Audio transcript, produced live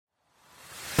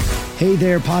Hey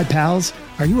there, Pod Pals.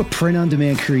 Are you a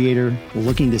print-on-demand creator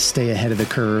looking to stay ahead of the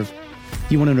curve?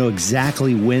 You want to know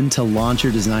exactly when to launch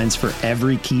your designs for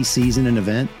every key season and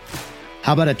event?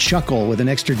 How about a chuckle with an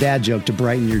extra dad joke to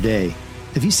brighten your day?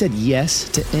 If you said yes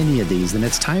to any of these, then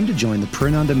it's time to join the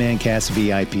Print on Demand Cast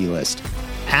VIP list.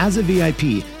 As a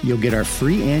VIP, you'll get our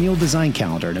free annual design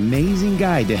calendar, an amazing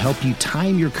guide to help you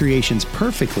time your creations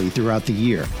perfectly throughout the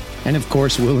year. And of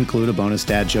course, we'll include a bonus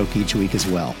dad joke each week as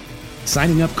well.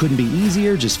 Signing up couldn't be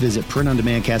easier. Just visit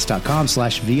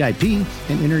printondemandcast.com/VIP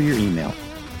and enter your email.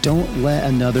 Don't let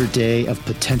another day of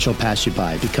potential pass you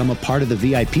by. Become a part of the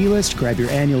VIP list, grab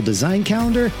your annual design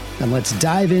calendar, and let's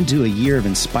dive into a year of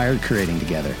inspired creating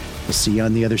together. We'll see you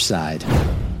on the other side.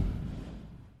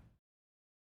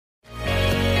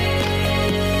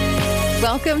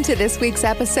 Welcome to this week's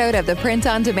episode of the Print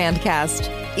on Demand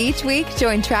Cast. Each week,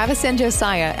 join Travis and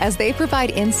Josiah as they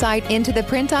provide insight into the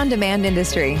print-on-demand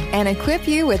industry and equip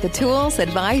you with the tools,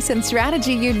 advice, and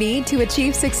strategy you need to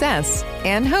achieve success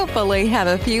and hopefully have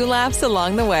a few laughs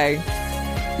along the way.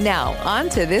 Now, on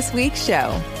to this week's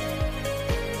show.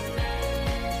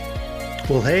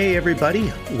 Well, hey,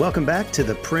 everybody. Welcome back to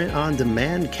the Print on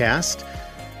Demand Cast.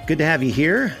 Good to have you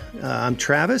here. I'm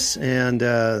Travis, and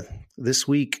this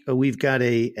week, we've got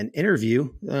an interview.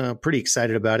 Pretty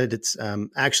excited about it. It's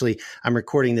actually, I'm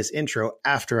recording this intro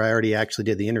after I already actually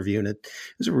did the interview, and it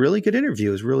was a really good interview.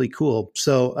 It was really cool.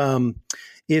 So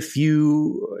if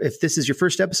this is your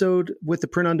first episode with the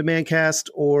Print on Demand Cast,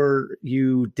 or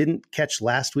you didn't catch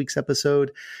last week's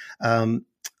episode, I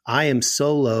am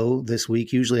solo this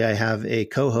week. Usually I have a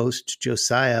co-host,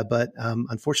 Josiah, but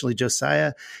unfortunately,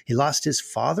 Josiah, he lost his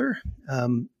father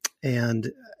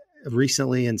and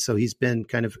recently. And so he's been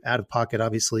kind of out of pocket,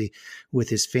 obviously, with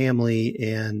his family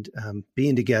and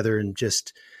being together and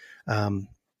just, kind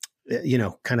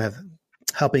of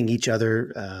helping each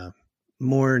other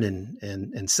mourn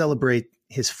and celebrate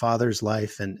his father's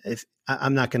life. And if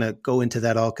I'm not going to go into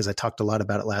that all because I talked a lot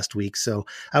about it last week. So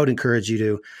I would encourage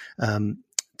you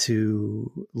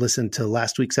to listen to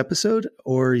last week's episode,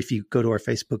 or if you go to our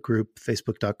Facebook group,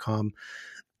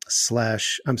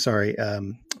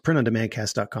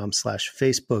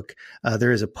 printondemandcast.com/Facebook.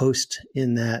 There is a post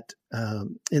in that,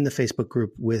 in the Facebook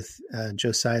group with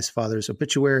Josiah's father's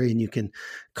obituary, and you can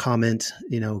comment,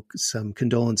 some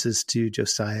condolences to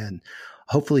Josiah, and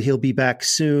hopefully he'll be back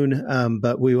soon.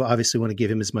 But we obviously want to give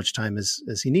him as much time as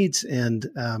he needs. And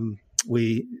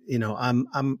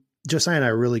Josiah and I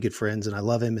are really good friends, and I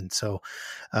love him. And so,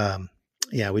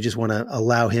 we just want to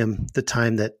allow him the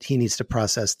time that he needs to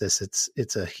process this.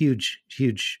 It's a huge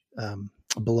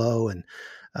blow. And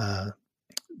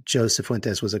Joseph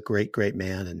Fuentes was a great, great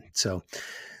man. And so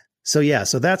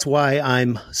that's why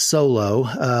I'm solo.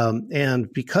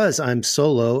 And because I'm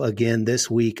solo again this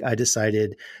week, I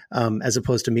decided, as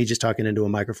opposed to me just talking into a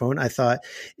microphone, I thought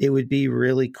it would be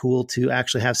really cool to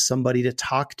actually have somebody to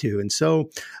talk to. And so,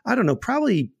 I don't know,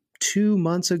 probably 2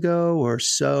 months ago or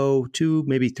so,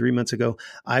 maybe 3 months ago,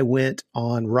 I went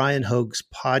on Ryan Hogue's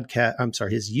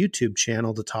his YouTube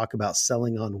channel to talk about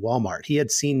selling on Walmart. He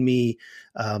had seen me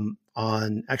on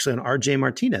RJ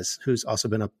Martinez, who's also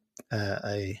been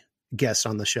a guest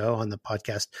on the show, on the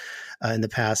podcast in the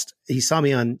past. He saw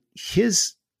me on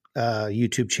his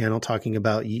YouTube channel talking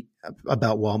about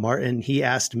Walmart, and he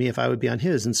asked me if I would be on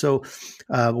his. And so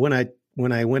when I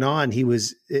went on, it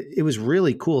was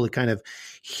really cool to kind of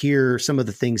hear some of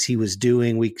the things he was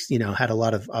doing. We, had a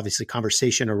lot of obviously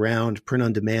conversation around print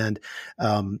on demand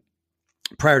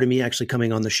prior to me actually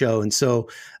coming on the show. And so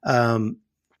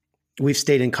we've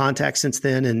stayed in contact since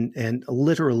then. And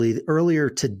literally earlier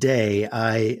today,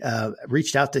 I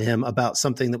reached out to him about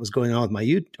something that was going on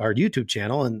with our YouTube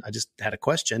channel. And I just had a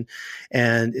question,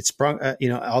 and it sprung,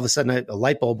 all of a sudden a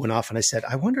light bulb went off, and I said,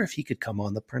 I wonder if he could come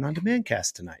on the Print on Demand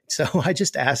Cast tonight. So I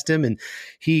just asked him, and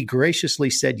he graciously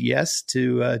said yes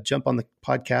to jump on the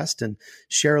podcast and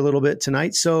share a little bit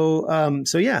tonight. So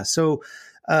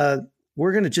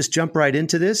we're going to just jump right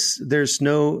into this. There's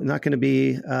not going to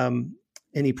be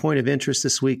any point of interest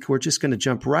this week. We're just going to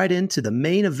jump right into the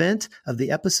main event of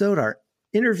the episode, our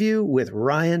interview with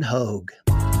Ryan Hogue.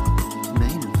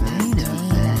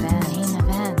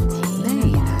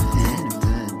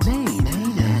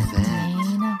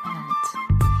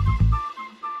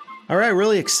 All right,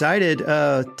 really excited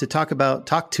to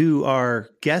talk to our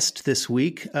guest this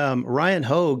week. Ryan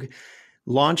Hogue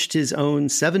launched his own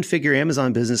 7-figure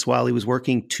Amazon business while he was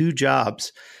working 2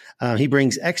 jobs. He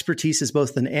brings expertise as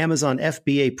both an Amazon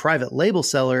FBA private label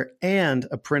seller and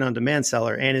a print-on-demand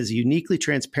seller, and is uniquely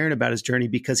transparent about his journey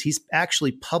because he's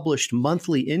actually published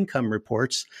monthly income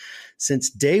reports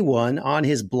since day one on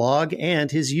his blog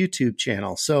and his YouTube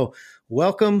channel. So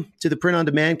Welcome to the Print on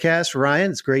Demand cast,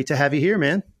 Ryan. It's great to have you here,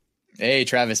 man. Hey,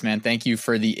 Travis, man. Thank you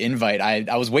for the invite.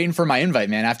 I was waiting for my invite,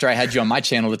 man, after I had you on my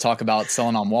channel to talk about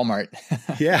selling on Walmart.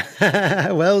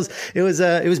 Yeah. Well, it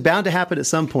was bound to happen at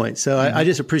some point. So I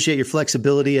just appreciate your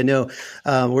flexibility. I know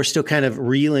we're still kind of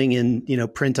reeling in,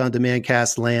 print on demand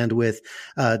cast land with,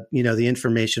 the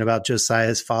information about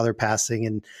Josiah's father passing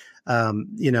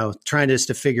and, trying just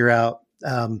to figure out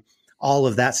all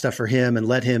of that stuff for him and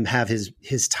let him have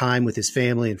his time with his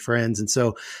family and friends. And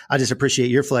so I just appreciate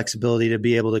your flexibility to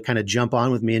be able to kind of jump on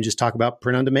with me and just talk about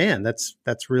print on demand. That's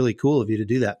really cool of you to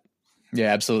do that. Yeah,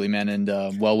 absolutely, man.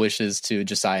 And well wishes to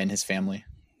Josiah and his family.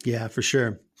 Yeah, for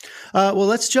sure. Well,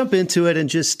 let's jump into it and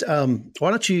just, why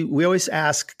don't we always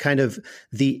ask kind of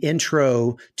the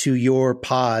intro to your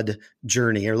pod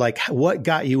journey, or like what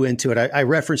got you into it? I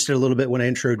referenced it a little bit when I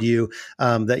introed you,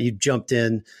 that you jumped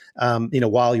in,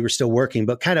 while you were still working,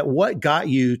 but kind of what got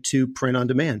you to print on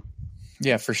demand?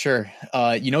 Yeah, for sure.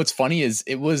 What's funny is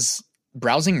it was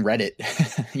browsing Reddit.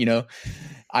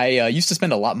 I used to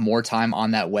spend a lot more time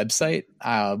on that website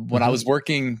when I was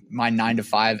working my 9 to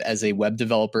 5 as a web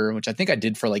developer, which I think I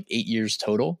did for like 8 years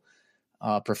total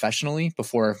professionally,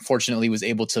 before fortunately was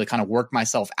able to kind of work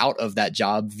myself out of that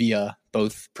job via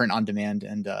both print on demand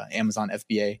and Amazon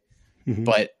FBA.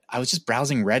 But I was just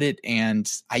browsing Reddit,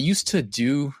 and I used to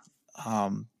do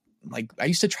I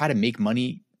used to try to make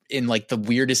money in like the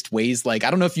weirdest ways. Like,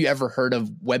 I don't know if you ever heard of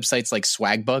websites like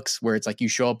Swagbucks, where it's like you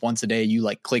show up once a day, you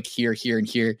like click here, here, and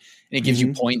here, and it gives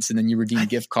you points, and then you redeem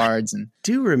gift cards. And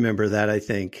do remember that, I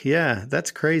think. Yeah,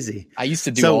 that's crazy. I used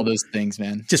to do all those things,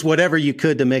 man. Just whatever you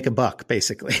could to make a buck,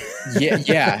 basically.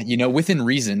 Yeah. Within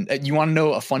reason. You want to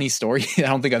know a funny story? I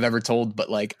don't think I've ever told, but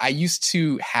like I used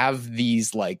to have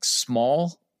these like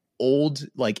small, old,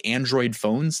 like Android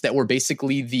phones that were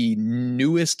basically the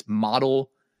newest model.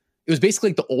 It was basically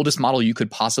like the oldest model you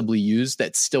could possibly use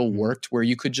that still worked, where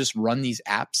you could just run these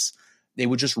apps. They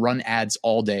would just run ads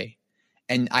all day.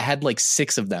 And I had like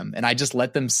 6 of them, and I just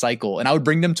let them cycle, and I would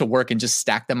bring them to work and just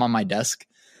stack them on my desk.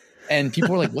 And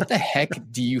people were like, what the heck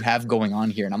do you have going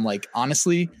on here? And I'm like,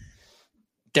 honestly,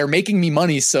 they're making me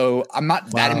money, so I'm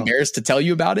not that embarrassed to tell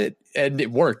you about it. And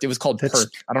it worked. It was called Perk.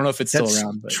 I don't know if it's still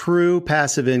around. But true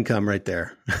passive income right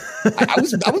there. I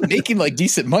was making like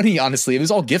decent money, honestly. It was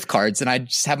all gift cards, and I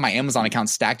just have my Amazon account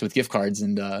stacked with gift cards.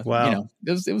 And it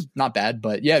was not bad.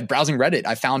 But yeah, browsing Reddit,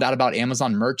 I found out about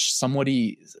Amazon merch.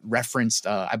 Somebody referenced,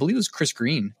 I believe it was Chris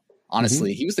Green.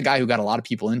 Honestly, he was the guy who got a lot of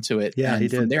people into it. Yeah, and he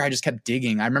did. From there, I just kept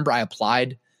digging. I remember I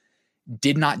applied,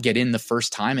 did not get in the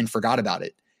first time, and forgot about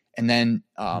it. And then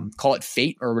call it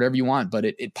fate or whatever you want, but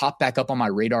it popped back up on my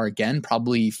radar again,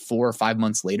 probably 4 or 5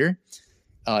 months later.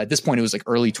 At this point, it was like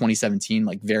early 2017,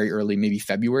 like very early, maybe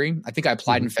February. I think I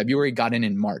applied in February, got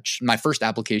in March. My first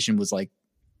application was like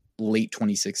late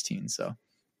 2016. So,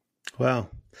 wow.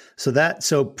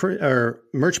 So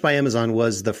Merch by Amazon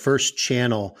was the first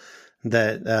channel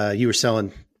that you were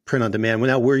selling print on demand.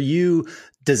 Now, were you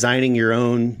designing your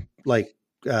own like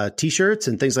t-shirts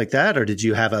and things like that, or did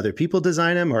you have other people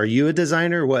design them? Or are you a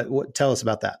designer? What tell us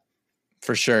about that?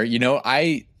 For sure.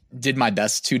 I did my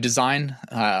best to design.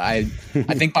 I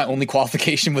think my only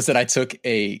qualification was that I took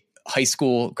a high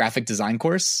school graphic design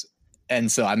course.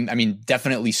 And so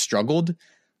definitely struggled.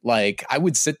 Like I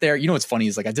would sit there, what's funny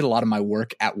is like, I did a lot of my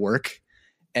work at work,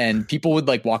 and people would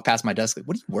like walk past my desk, like,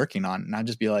 what are you working on? And I'd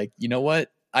just be like, you know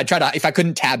what? I try to, if I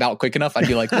couldn't tab out quick enough, I'd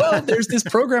be like, well, there's this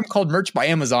program called Merch by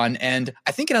Amazon, and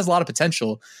I think it has a lot of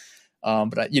potential.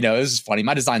 But it was funny.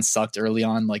 My design sucked early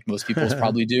on, like most people's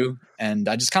probably do. And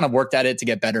I just kind of worked at it to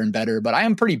get better and better. But I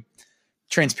am pretty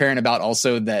transparent about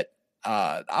also that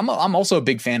I'm also a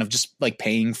big fan of just like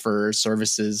paying for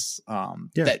services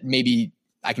that maybe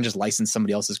I can just license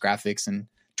somebody else's graphics and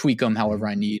tweak them however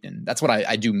I need. And that's what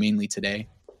I do mainly today.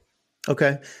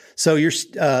 Okay. So you're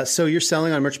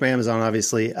selling on Merch by Amazon,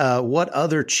 obviously. What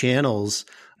other channels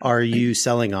are you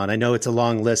selling on? I know it's a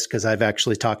long list because I've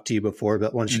actually talked to you before,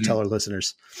 but why don't you tell our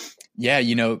listeners? Yeah,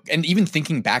 and even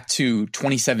thinking back to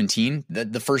 2017,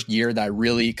 the first year that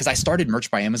because I started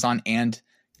Merch by Amazon and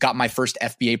got my first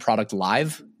FBA product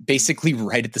live basically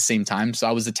right at the same time. So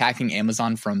I was attacking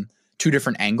Amazon from 2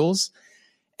 different angles,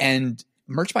 and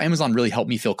Merch by Amazon really helped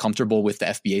me feel comfortable with the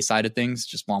FBA side of things.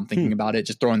 Just while I'm thinking about it,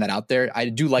 just throwing that out there. I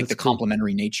do like the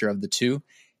complementary nature of the two.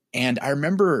 And I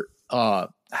remember, I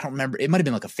don't remember, it might've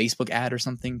been like a Facebook ad or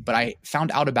something, but I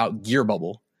found out about Gear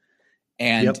Bubble,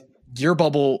 and Gear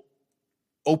Bubble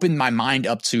opened my mind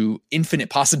up to infinite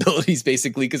possibilities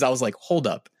basically. Cause I was like, hold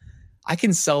up, I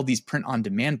can sell these print on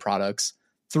demand products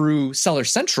through Seller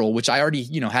Central, which I already,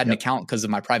 had an account because of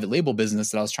my private label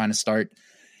business that I was trying to start.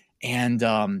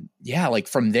 And yeah, like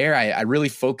from there, I really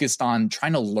focused on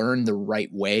trying to learn the right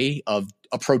way of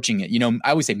approaching it. You know,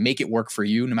 I always say, make it work for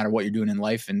you, no matter what you're doing in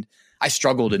life. And I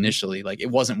struggled initially, like it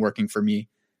wasn't working for me,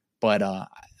 but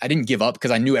I didn't give up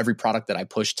because I knew every product that I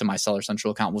pushed to my Seller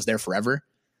Central account was there forever.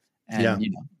 And,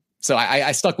 you know, so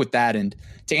I stuck with that. And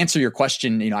to answer your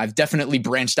question, you know, I've definitely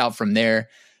branched out from there.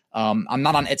 I'm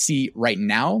not on Etsy right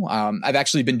now. I've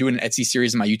actually been doing an Etsy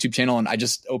series on my YouTube channel, and I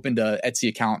just opened a Etsy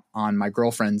account on my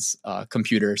girlfriend's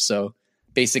computer. So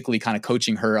basically kind of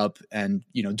coaching her up and,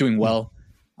 you know, doing well.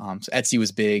 So Etsy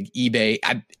was big. eBay.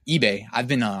 I've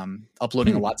been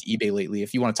uploading a lot to eBay lately.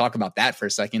 If you want to talk about that for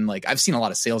a second, like I've seen a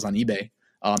lot of sales on eBay.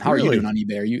 How are you doing on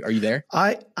eBay? Are you there?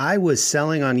 I was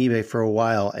selling on eBay for a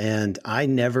while, and I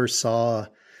never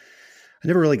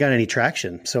really got any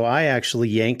traction. So I actually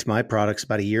yanked my products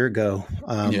about a year ago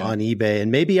on eBay,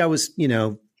 and maybe I was, you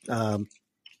know,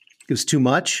 it was too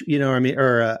much, you know what I mean?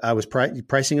 Or I was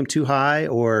pricing them too high,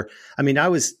 or, I mean,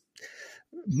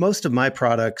 most of my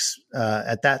products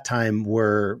at that time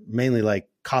were mainly like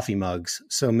coffee mugs.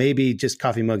 So maybe just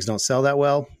coffee mugs don't sell that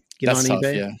well. That's on tough,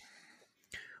 eBay. yeah.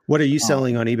 What are you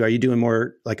selling on eBay? Are you doing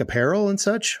more like apparel and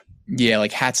such? Yeah,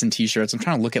 like hats and t-shirts. I'm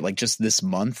trying to look at like just this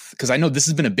month because I know this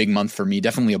has been a big month for me,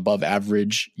 definitely above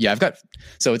average. Yeah,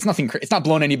 so it's not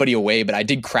blowing anybody away, but I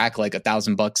did crack like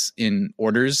 $1,000 in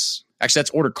orders. Actually,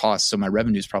 that's order cost, so my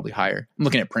revenue is probably higher. I'm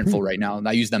looking at Printful right now, and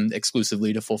I use them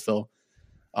exclusively to fulfill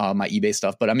my eBay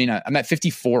stuff. But I mean, I'm at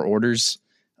 54 orders,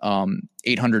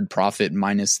 800 profit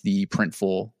minus the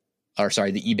the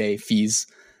eBay fees.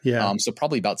 Yeah. So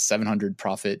probably about 700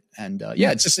 profit. And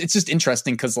it's just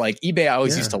interesting because like eBay, I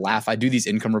always used to laugh. I do these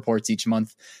income reports each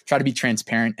month, try to be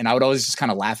transparent. And I would always just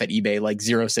kind of laugh at eBay, like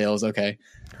 0 sales. Okay.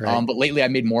 Right. But lately I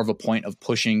made more of a point of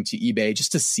pushing to eBay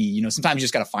just to see, you know, sometimes you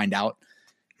just got to find out.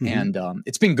 And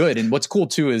it's been good. And what's cool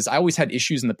too, is I always had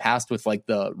issues in the past with like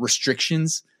the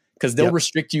restrictions because they'll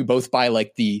restrict you both by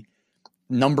like the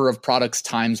number of products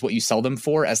times what you sell them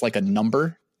for as like a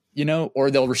number, you know, or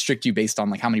they'll restrict you based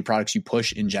on like how many products you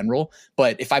push in general.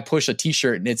 But if I push a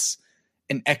t-shirt and it's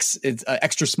it's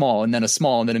extra small and then a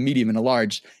small and then a medium and a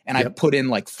large, and I put in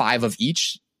like 5 of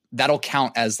each, that'll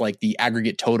count as like the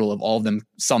aggregate total of all of them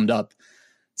summed up.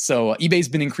 So eBay's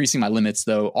been increasing my limits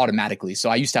though automatically. So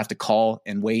I used to have to call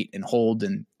and wait and hold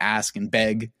and ask and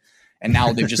beg. And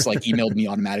now they've just like emailed me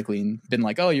automatically and been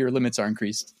like, oh, your limits are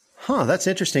increased. Huh. That's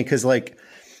interesting. Cause like,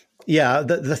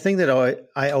 the thing that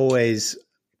I always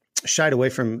shied away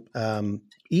from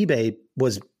eBay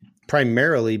was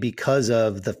primarily because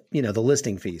of the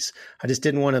listing fees. I just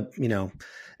didn't want to,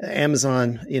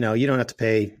 Amazon, you don't have to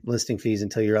pay listing fees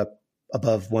until you're up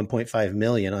above 1.5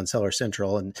 million on Seller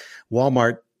Central, and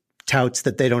Walmart touts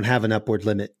that they don't have an upward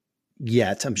limit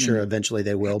yet. I'm sure eventually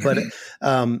they will, but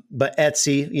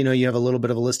Etsy, you have a little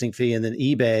bit of a listing fee, and then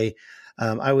eBay,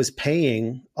 I was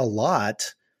paying a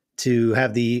lot to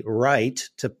have the right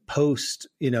to post,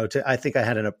 I think I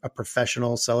had a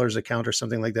professional seller's account or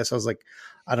something like this. So I was like,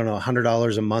 I don't know,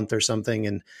 $100 a month or something.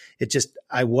 And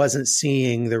I wasn't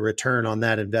seeing the return on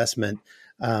that investment.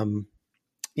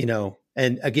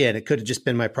 And again, it could have just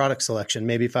been my product selection.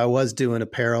 Maybe if I was doing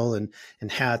apparel and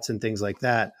hats and things like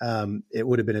that, it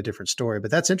would have been a different story.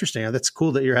 But that's interesting. That's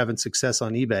cool that you're having success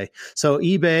on eBay. So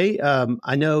eBay,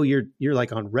 I know you're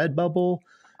like on Redbubble.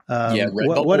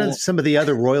 Redbubble. What are some of the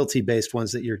other royalty-based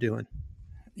ones that you're doing?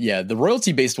 Yeah, the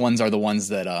royalty-based ones are the ones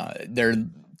that they're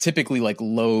typically like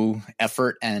low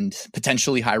effort and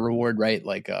potentially high reward, right?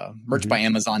 Like Merch by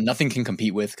Amazon, nothing can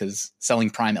compete with because selling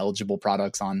Prime eligible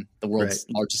products on the world's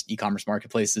largest e-commerce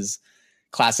marketplace is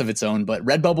class of its own. But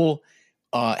Redbubble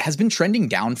has been trending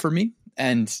down for me.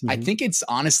 And I think it's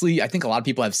honestly, I think a lot of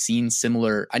people have seen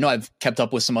similar. I know I've kept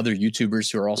up with some other YouTubers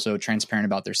who are also transparent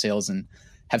about their sales and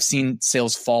have seen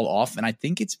sales fall off. And I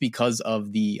think it's because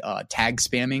of the tag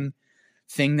spamming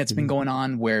thing that's been going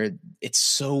on, where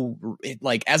it's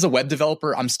like as a web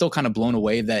developer, I'm still kind of blown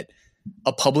away that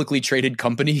a publicly traded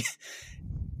company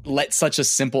let such a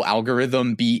simple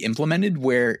algorithm be implemented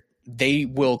where they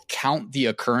will count the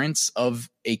occurrence of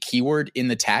a keyword in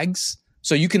the tags.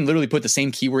 So you can literally put the same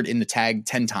keyword in the tag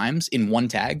 10 times in one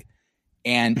tag,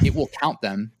 and it will count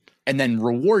them and then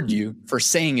reward you for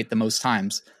saying it the most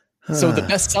times. So the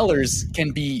best sellers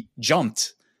can be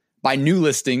jumped by new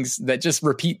listings that just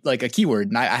repeat like a keyword.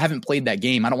 And I haven't played that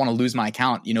game. I don't want to lose my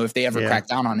account, if they ever crack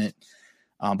down on it.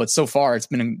 But so far it's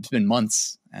been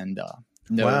months, and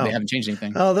they haven't changed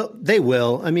anything. Oh, they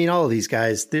will. I mean, all of these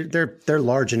guys, they're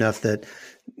large enough that,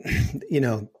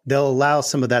 they'll allow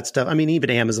some of that stuff. I mean, even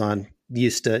Amazon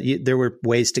there were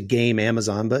ways to game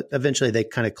Amazon, but eventually they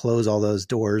kind of close all those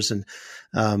doors. And,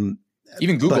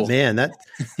 even Google, but man,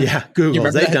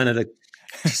 Google, they've done it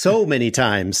so many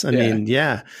times. I mean,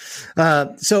 yeah.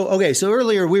 So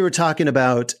earlier we were talking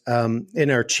about,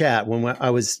 in our chat when I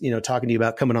was, talking to you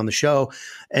about coming on the show,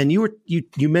 and you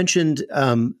mentioned,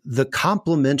 the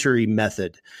complementary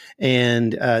method,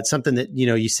 and, it's something that,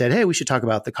 you said, hey, we should talk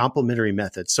about the complementary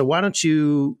method. So why don't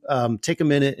you, take a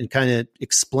minute and kind of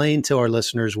explain to our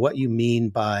listeners what you mean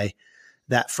by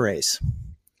that phrase?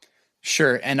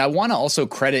 Sure. And I want to also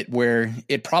credit where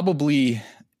it probably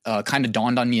kind of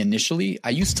dawned on me initially. I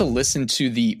used to listen to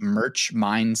the Merch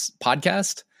Minds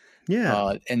podcast.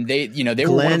 Yeah. And they were Glenn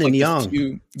one of and the Young.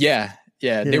 few, yeah.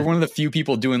 They were one of the few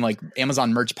people doing like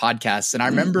Amazon merch podcasts. And I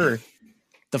remember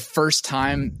the first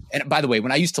time, and by the way,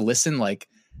 when I used to listen, like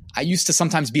I used to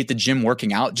sometimes be at the gym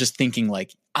working out, just thinking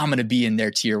like, I'm going to be in their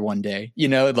tier one day,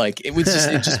 like it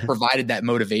just provided that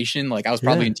motivation. Like I was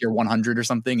probably in tier 100 or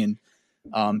something. And,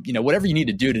 whatever you need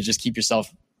to do to just keep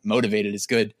yourself motivated is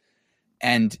good.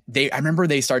 And I remember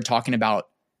they started talking about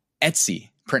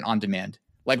Etsy print on demand,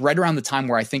 like right around the time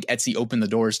where I think Etsy opened the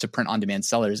doors to print on demand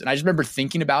sellers. And I just remember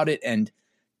thinking about it and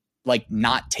like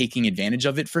not taking advantage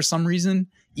of it for some reason,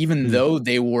 even though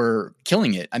they were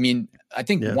killing it. I mean, I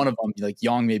think one of them, like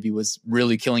Young maybe, was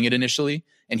really killing it initially.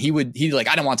 And he like,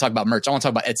 I don't want to talk about merch. I want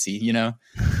to talk about Etsy,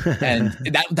 and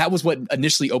that was what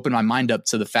initially opened my mind up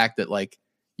to the fact that like,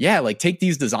 take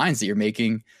these designs that you're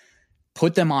making,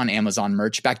 put them on Amazon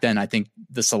merch. Back then, I think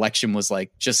the selection was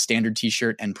like just standard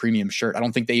t-shirt and premium shirt. I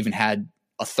don't think they even had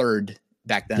a third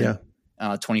back then,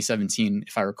 2017,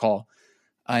 if I recall.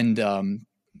 And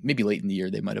maybe late in the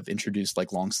year, they might have introduced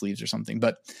like long sleeves or something.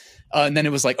 But and then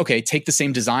it was like, okay, take the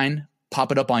same design,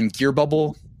 pop it up on Gear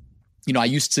Bubble. I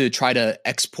used to try to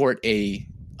export a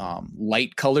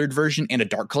light colored version and a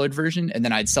dark colored version. And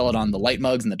then I'd sell it on the light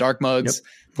mugs and the dark mugs,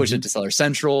 push it to Seller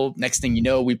Central. Next thing you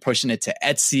know, we're pushing it to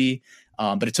Etsy.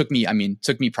 But it took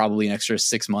me probably an extra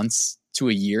 6 months to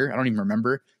a year. I don't even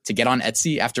remember, to get on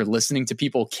Etsy after listening to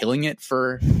people killing it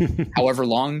for however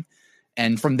long.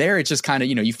 And from there, it's just kind of,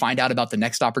 you find out about the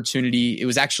next opportunity. It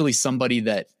was actually somebody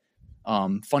that,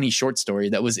 funny short story,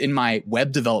 that was in my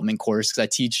web development course, because I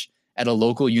teach at a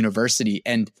local university.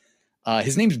 And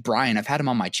his name's Brian. I've had him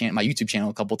on my YouTube channel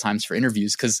a couple of times for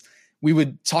interviews, because we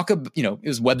would talk about, it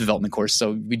was a web development course.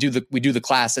 So we do the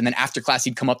class. And then after class,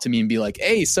 he'd come up to me and be like,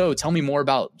 hey, so tell me more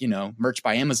about, merch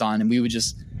by Amazon. And we would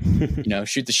just,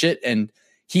 shoot the shit. And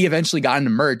he eventually got into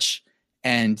merch,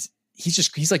 and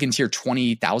he's like in tier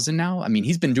 20,000 now. I mean,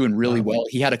 he's been doing really well.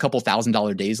 He had a couple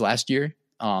 $1,000 days last year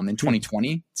in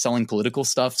 2020 selling political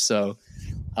stuff. So,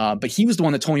 but he was the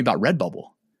one that told me about Redbubble.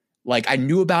 Like I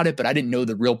knew about it, but I didn't know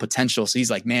the real potential. So he's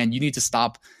like, man, you need to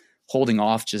stop holding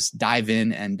off, just dive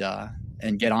in and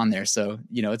get on there. So,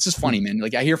 it's just funny, man.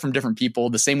 Like I hear from different people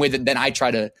the same way that then I try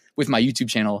to, with my YouTube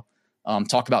channel,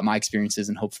 talk about my experiences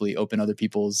and hopefully open other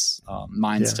people's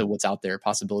minds to what's out there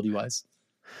possibility wise.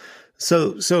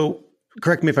 So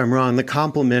correct me if I'm wrong. The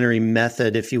complementary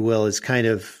method, if you will, is kind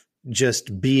of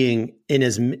just being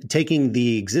taking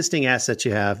the existing assets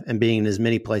you have and being in as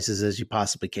many places as you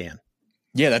possibly can.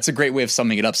 Yeah, that's a great way of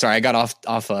summing it up. Sorry, I got off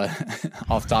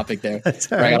topic there.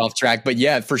 That's all right. I got off track. But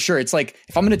yeah, for sure. It's like,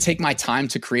 if I'm going to take my time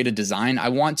to create a design, I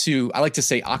like to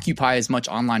say, occupy as much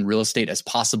online real estate as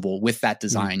possible with that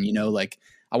design. Like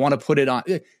I want to put it on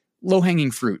low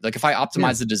hanging fruit. Like if I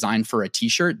optimize the design for a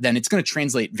t-shirt, then it's going to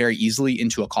translate very easily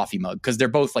into a coffee mug, because they're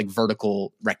both like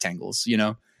vertical rectangles,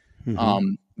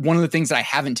 One of the things that I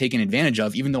haven't taken advantage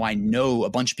of, even though I know a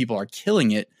bunch of people are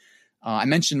killing it, I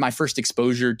mentioned my first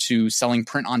exposure to selling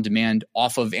print on demand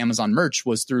off of Amazon merch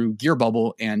was through Gear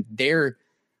Bubble, and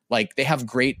they have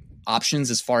great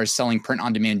options as far as selling print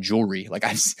on demand jewelry. Like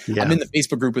I'm in the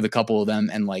Facebook group with a couple of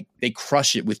them, and like they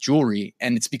crush it with jewelry,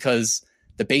 and it's because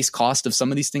the base cost of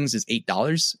some of these things is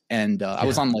 $8. And I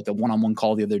was on like a one-on-one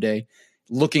call the other day,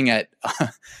 looking at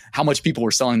how much people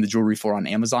were selling the jewelry for on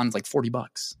Amazon. It's like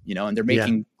 $40, and they're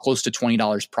making close to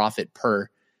 $20 profit per.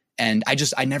 And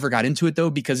I never got into it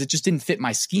though, because it just didn't fit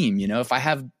my scheme. If I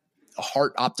have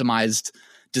heart optimized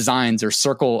designs or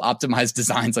circle optimized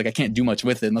designs, like I can't do much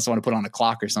with it unless I want to put on a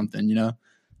clock or something,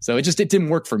 So it didn't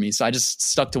work for me. So I just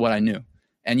stuck to what I knew.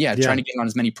 And trying to get on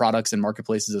as many products and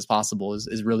marketplaces as possible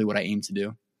is really what I aim to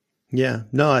do. Yeah.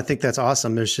 No, I think that's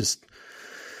awesome. There's just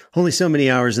only so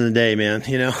many hours in the day, man,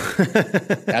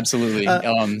 Absolutely.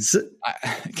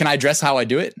 Can I address how I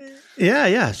do it?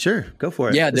 Yeah, sure. Go for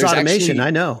it. Yeah, there's automation.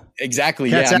 I know. Exactly.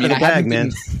 Cat's out of the bag,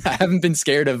 man. I haven't been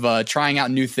scared of trying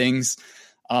out new things.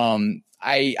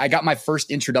 I got my first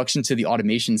introduction to the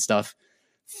automation stuff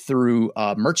through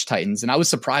Merch Titans, and I was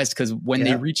surprised because when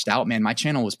they reached out, man, my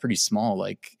channel was pretty small.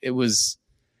 Like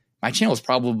my channel was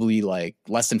probably like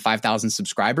less than 5,000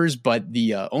 subscribers, but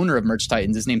the owner of Merch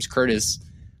Titans, his name's Curtis,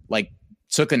 like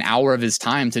took an hour of his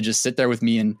time to just sit there with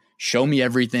me and show me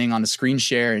everything on a screen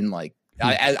share. And like,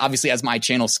 obviously as my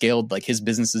channel scaled, like his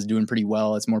business is doing pretty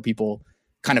well as more people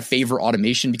kind of favor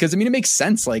automation, because I mean, it makes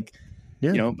sense. Like,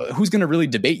 you know, who's going to really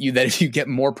debate you that if you get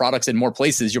more products in more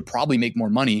places, you'll probably make more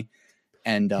money.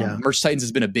 And Merch Titans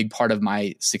has been a big part of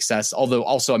my success. Although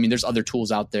also, I mean, there's other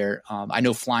tools out there. I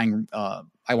know Flying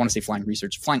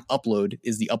Research, Flying Upload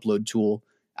is the upload tool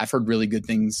I've heard really good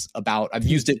things about. I've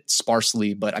used it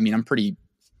sparsely, but I mean, I'm pretty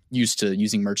used to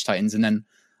using Merch Titans. And then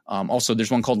also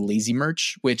there's one called Lazy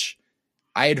Merch, which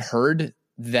I had heard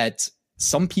that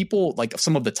some people, like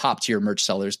some of the top tier merch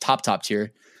sellers, top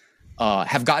tier,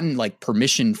 have gotten like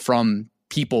permission from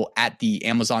people at the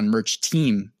Amazon merch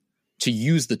team to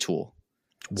use the tool.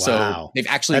 Wow. So they've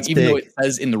actually, even though it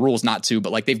says in the rules not to,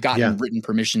 but like they've gotten written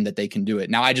permission that they can do it.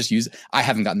 Now I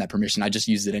haven't gotten that permission. I just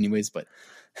use it anyways, but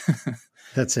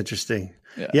that's interesting.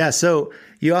 Yeah. So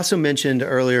you also mentioned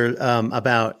earlier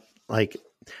about like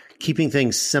keeping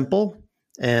things simple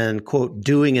and quote,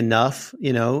 doing enough,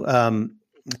 you know,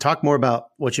 talk more about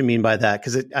what you mean by that.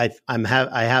 Cause I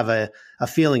have a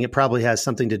feeling it probably has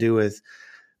something to do with,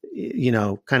 you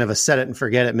know, kind of a set it and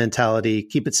forget it mentality,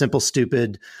 keep it simple,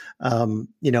 stupid,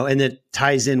 you know, and it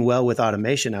ties in well with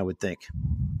automation, I would think.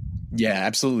 Yeah,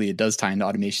 absolutely. It does tie into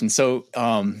automation. So,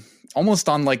 almost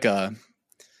on like I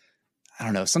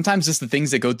don't know, sometimes just the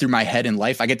things that go through my head in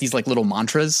life, I get these like little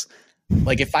mantras.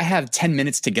 Like if I have 10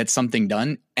 minutes to get something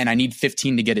done and I need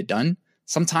 15 to get it done,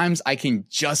 sometimes I can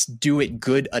just do it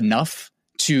good enough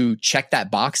to check that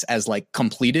box as like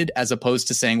completed, as opposed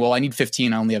to saying, well, I need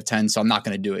 15, I only have 10, so I'm not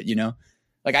going to do it. You know,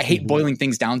 like I hate boiling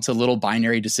things down to little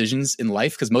binary decisions in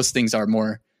life, because most things are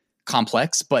more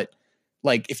complex. But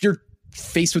like if you're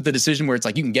faced with the decision where it's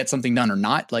like you can get something done or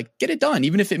not, like get it done,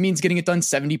 even if it means getting it done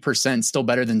 70%, still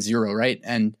better than zero, right?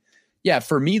 And yeah,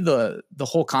 for me, the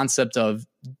whole concept of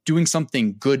doing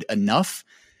something good enough,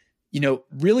 you know,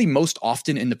 really most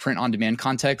often in the print on demand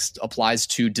context applies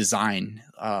to design.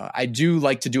 I do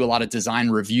like to do a lot of design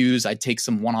reviews. I take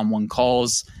some one-on-one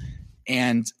calls,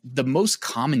 and the most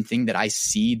common thing that I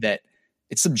see, that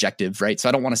it's subjective, right? So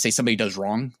I don't want to say somebody does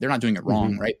wrong. They're not doing it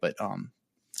wrong, right? But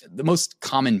the most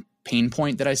common pain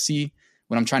point that I see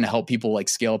when I'm trying to help people like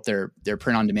scale up their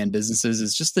print on demand businesses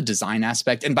is just the design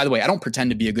aspect. And by the way, I don't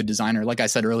pretend to be a good designer. Like I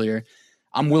said earlier,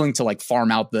 I'm willing to like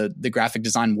farm out the graphic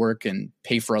design work and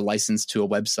pay for a license to a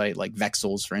website like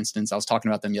Vexels, for instance. I was talking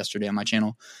about them yesterday on my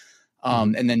channel.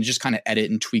 And then just kind of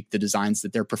edit and tweak the designs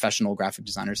that their professional graphic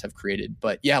designers have created.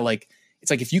 But yeah, like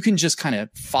it's like if you can just kind of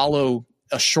follow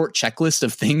a short checklist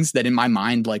of things that in my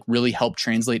mind like really help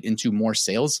translate into more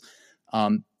sales.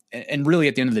 And really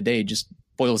at the end of the day, just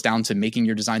boils down to making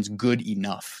your designs good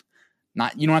enough.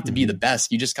 You don't have to be the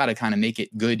best. You just got to kind of make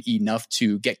it good enough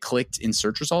to get clicked in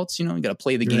search results. You know, you got to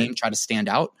play the game, try to stand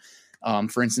out.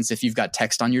 For instance, if you've got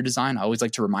text on your design, I always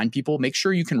like to remind people, make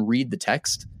sure you can read the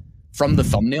text from the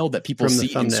thumbnail that people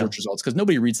see in search results, because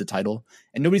nobody reads the title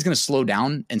and nobody's going to slow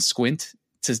down and squint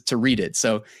to read it.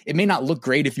 So it may not look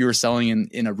great if you were selling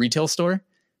in a retail store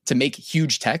to make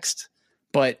huge text,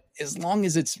 but as long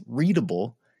as it's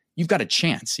readable, you've got a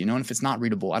chance, you know, and if it's not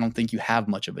readable, I don't think you have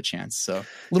much of a chance. So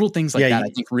little things like that, I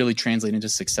think really translate into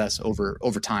success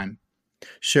over time.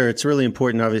 Sure. It's really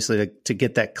important, obviously, to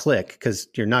get that click, because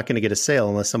you're not going to get a sale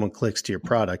unless someone clicks to your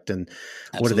product. And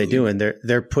what are they doing?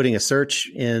 They're putting a search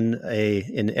in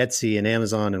Etsy and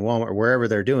Amazon and Walmart, wherever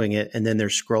they're doing it. And then they're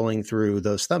scrolling through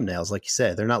those thumbnails. Like you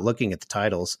said, they're not looking at the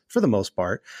titles for the most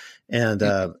part. And,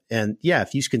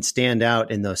 if you can stand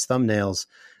out in those thumbnails,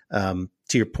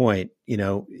 to your point, you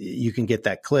know, you can get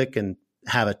that click and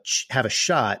have a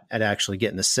shot at actually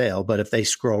getting a sale. But if they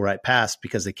scroll right past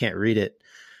because they can't read it,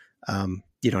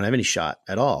 you don't have any shot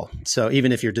at all. So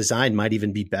even if your design might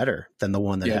even be better than the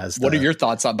one that has. What are your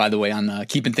thoughts, by the way, on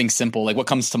keeping things simple? Like what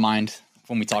comes to mind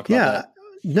when we talk about that?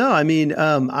 No, I mean,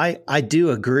 I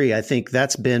do agree. I think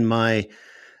that's been my,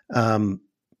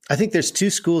 I think there's two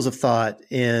schools of thought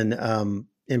in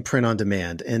print on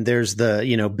demand. And there's the,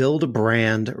 you know, build a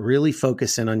brand, really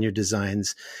focus in on your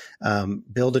designs,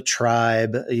 build a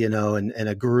tribe, you know, and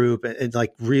a group, and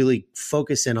like really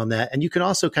focus in on that. And you can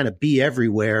also kind of be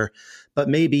everywhere, but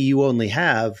maybe you only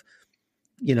have,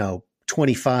 you know,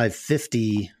 25,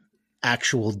 50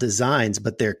 actual designs,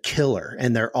 but they're killer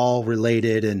and they're all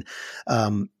related. And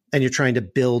you're trying to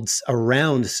build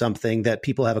around something that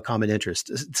people have a common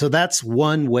interest. So that's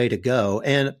one way to go.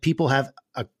 And people have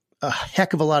a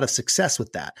heck of a lot of success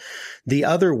with that. The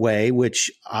other way,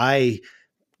 which I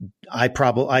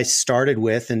started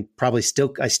with and probably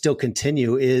I still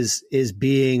continue, is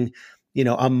being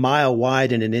a mile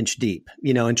wide and an inch deep,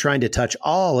 and trying to touch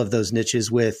all of those niches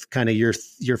with kind of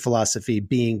your philosophy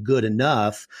being good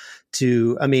enough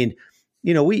to,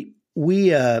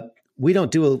 we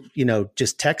don't do,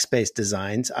 just text-based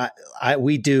designs.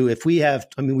 We do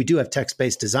have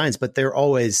text-based designs, but they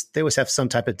always have some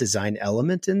type of design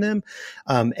element in them,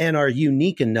 and are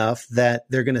unique enough that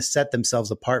they're going to set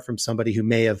themselves apart from somebody who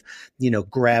may have,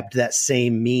 grabbed that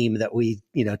same meme that we,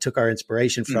 took our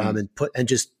inspiration from and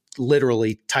just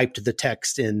literally typed the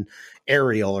text in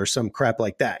Arial or some crap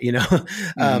like that.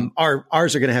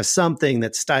 Ours are going to have something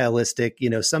that's stylistic,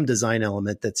 some design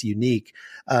element that's unique.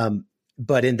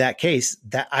 But in that case,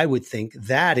 that I would think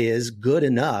that is good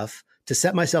enough to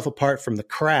set myself apart from the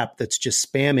crap that's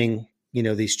just spamming,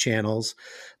 these channels.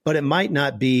 But it might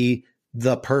not be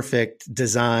the perfect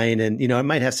design. And, it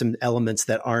might have some elements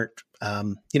that aren't,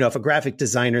 if a graphic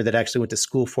designer that actually went to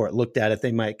school for it looked at it,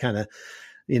 they might kind of,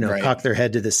 right, cock their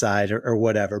head to the side or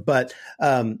whatever. But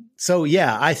so,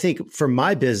 yeah, I think for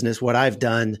my business, what I've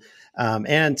done,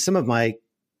 and some of my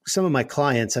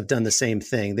clients have done the same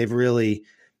thing. They've really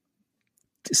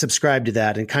subscribe to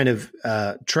that and kind of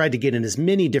tried to get in as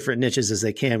many different niches as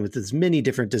they can with as many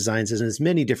different designs in as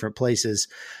many different places.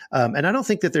 And I don't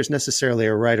think that there's necessarily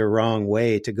a right or wrong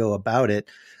way to go about it.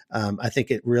 I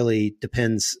think it really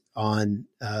depends on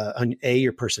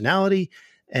your personality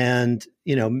and,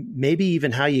 maybe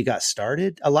even how you got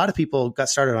started. A lot of people got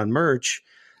started on merch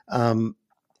and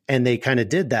they kind of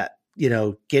did that,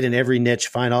 get in every niche,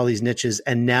 find all these niches.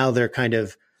 And now they're kind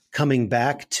of coming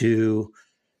back to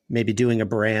maybe doing a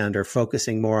brand or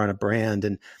focusing more on a brand.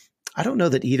 And I don't know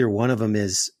that either one of them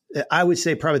is, I would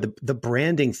say probably the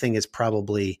branding thing is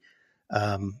probably,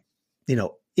 in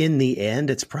the end,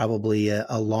 it's probably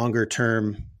a longer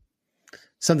term,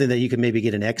 something that you can maybe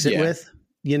get an exit with,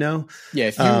 Yeah.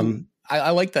 If you,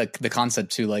 I like the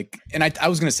concept too. Like, and I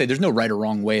was going to say there's no right or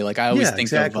wrong way. Like I always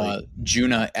think of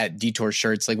Juna at Detour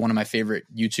Shirts, like one of my favorite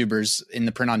YouTubers in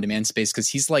the print on demand space. Cause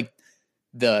he's like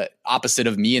the opposite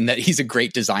of me in that he's a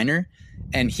great designer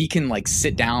and he can like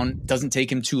sit down, doesn't take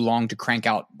him too long to crank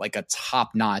out like a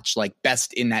top notch, like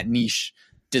best in that niche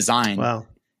design. Wow.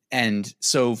 And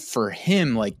so for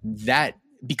him, like that,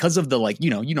 because of the, like,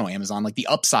 Amazon, like the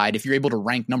upside, if you're able to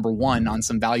rank number one on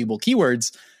some valuable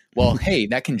keywords, well, hey,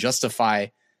 that can justify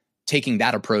taking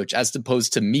that approach as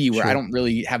opposed to me where I don't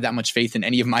really have that much faith in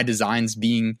any of my designs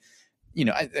being,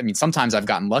 I mean, sometimes I've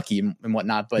gotten lucky and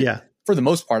whatnot, but for the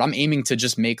most part, I'm aiming to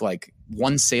just make like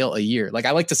one sale a year. Like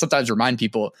I like to sometimes remind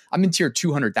people I'm in tier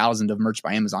 200,000 of merch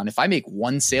by Amazon. If I make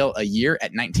one sale a year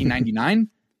at $19.99,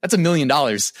 that's $1 million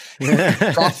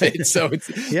profit. So it's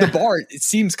the bar, it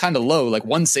seems kind of low, like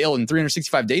one sale in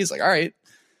 365 days. Like, all right.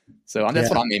 So that's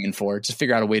what I'm aiming for. Just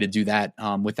figure out a way to do that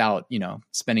without,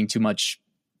 spending too much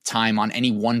time on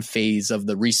any one phase of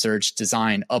the research,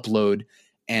 design, upload.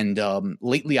 And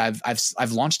lately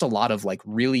I've launched a lot of like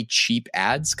really cheap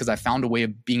ads because I found a way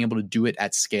of being able to do it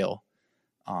at scale.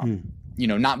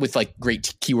 Not with like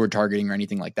great keyword targeting or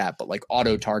anything like that, but like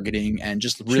auto targeting and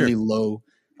just really low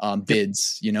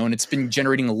bids, and it's been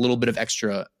generating a little bit of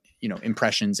extra,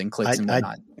 impressions and clicks and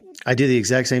whatnot. I do the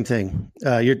exact same thing.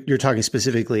 You're talking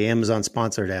specifically Amazon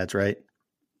sponsored ads, right?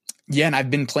 Yeah. And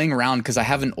I've been playing around because I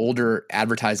have an older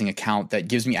advertising account that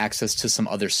gives me access to some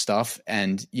other stuff.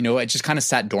 And, it just kind of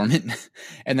sat dormant.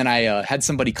 And then I had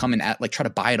somebody come and try to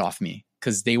buy it off me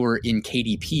because they were in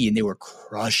KDP and they were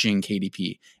crushing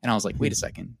KDP. And I was like, wait a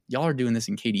second, y'all are doing this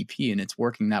in KDP and it's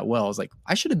working that well. I was like,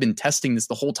 I should have been testing this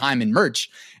the whole time in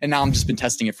merch. And now I'm just been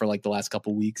testing it for like the last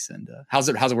couple of weeks. And how's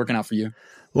it working out for you?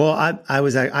 Well,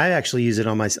 I actually use it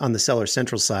on the Seller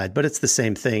Central side, but it's the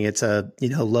same thing. It's a,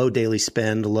 low daily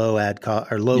spend, low ad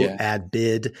ad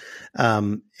bid,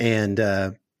 and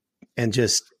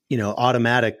just,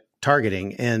 automatic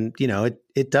targeting. And,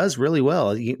 it does really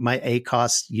well. My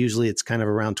ACoS, usually it's kind of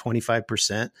around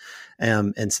 25%.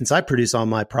 And since I produce all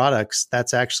my products,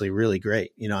 that's actually really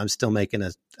great. I'm still making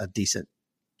a decent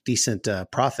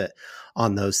profit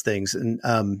on those things. And,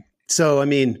 so, I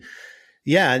mean,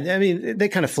 they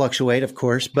kind of fluctuate, of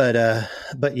course, but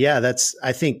yeah,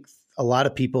 I think a lot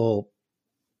of people,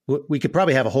 we could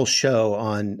probably have a whole show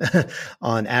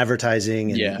on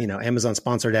advertising and, Amazon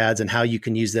sponsored ads and how you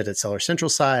can use that at Seller Central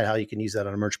side, how you can use that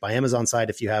on a Merch by Amazon side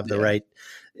if you have the right,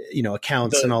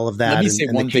 accounts and all of that. Let me say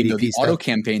one thing though, the auto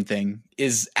campaign thing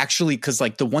is actually, cause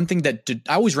like the one thing that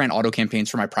I always ran auto campaigns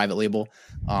for my private label.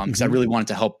 Cause I really wanted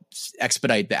to help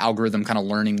expedite the algorithm kind of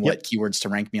learning what keywords to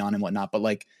rank me on and whatnot. But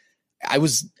like, I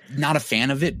was not a fan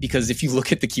of it because if you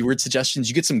look at the keyword suggestions,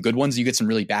 you get some good ones, you get some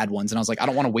really bad ones. And I was like, I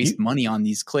don't want to waste money on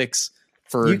these clicks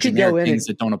for generic things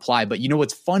that don't apply. But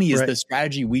what's funny is the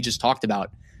strategy we just talked about.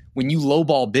 When you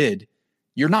lowball bid,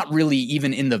 you're not really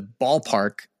even in the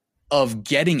ballpark of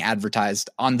getting advertised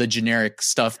on the generic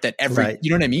stuff that you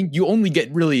know what I mean? You only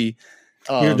get really,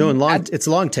 you're doing it's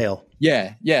long tail.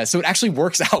 Yeah. Yeah. So it actually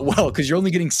works out well because you're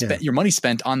only getting your money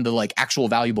spent on the like actual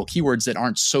valuable keywords that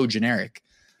aren't so generic.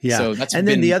 Yeah. So that's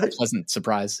been a pleasant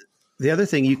surprise. The other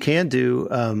thing you can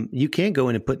do, you can go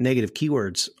in and put negative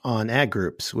keywords on ad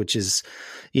groups, which is,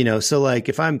 so like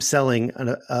if I'm selling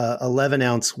an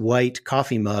 11-ounce white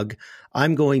coffee mug,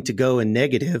 I'm going to go and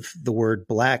negative the word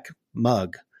black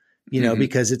mug,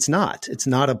 because it's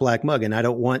not a black mug. And I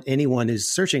don't want anyone who's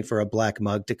searching for a black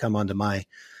mug to come onto my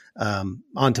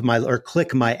or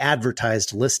click my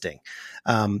advertised listing.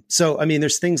 So, I mean,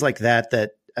 there's things like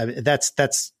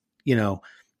that's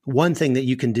one thing that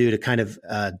you can do to kind of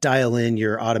dial in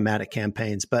your automatic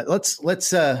campaigns. But let's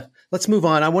move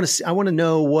on. I want to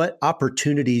know what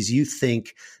opportunities you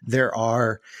think there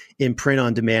are in print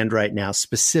on demand right now,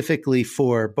 specifically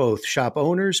for both shop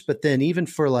owners, but then even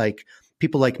for like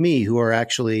people like me who are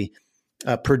actually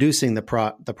producing the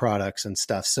products and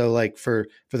stuff. So like for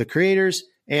the creators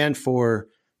and for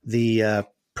the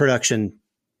production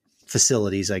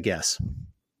facilities, I guess.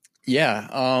 Yeah.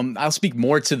 I'll speak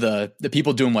more to the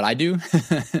people doing what I do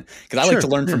because I like to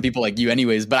learn from people like you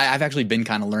anyways, but I've actually been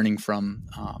kind of learning from,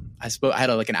 I had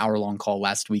an hour-long call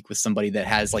last week with somebody that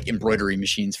has like embroidery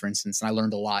machines, for instance, and I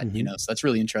learned a lot, so that's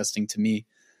really interesting to me.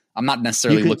 I'm not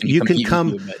necessarily looking to compete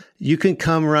with you, but you can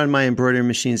come run my embroidery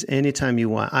machines anytime you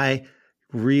want. I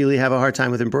really have a hard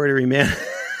time with embroidery, man.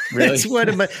 Really? It's one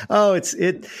of my,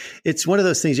 it's one of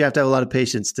those things you have to have a lot of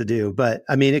patience to do, but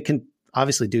I mean, it can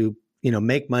obviously do,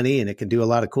 make money and it can do a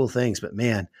lot of cool things, but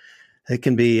man, it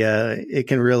can be, it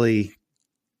can really,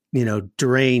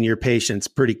 drain your patience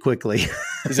pretty quickly.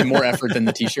 Is it more effort than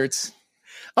the t-shirts?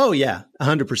 Oh yeah,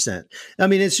 100%. I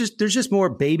mean, there's just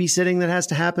more babysitting that has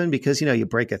to happen because, you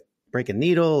break a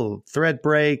needle, thread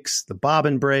breaks, the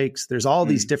bobbin breaks. There's all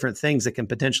these different things that can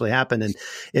potentially happen. And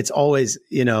it's always,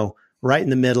 right in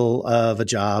the middle of a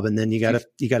job. And then you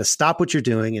gotta stop what you're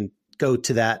doing and go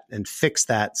to that and fix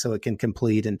that so it can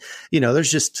complete. And,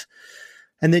 there's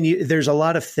a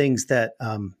lot of things that,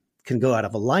 can go out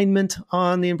of alignment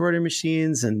on the embroidery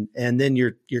machines. And then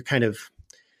you're kind of,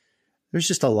 there's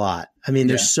just a lot. I mean,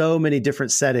 there's so many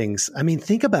different settings. I mean,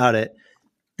 think about it.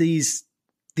 These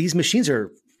machines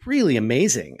are really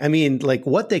amazing. I mean, like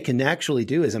what they can actually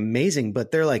do is amazing,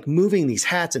 but they're like moving these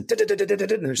hats and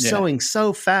they're sewing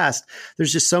so fast.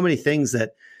 There's just so many things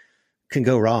that can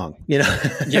go wrong,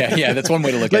 Yeah. That's one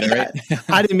way to look at it, right?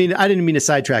 I didn't mean to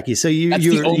sidetrack you. So that's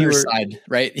the owner's side,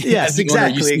 right? Yes,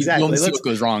 exactly. You only see what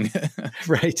goes wrong.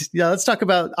 Right. Yeah. Let's talk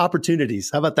about opportunities.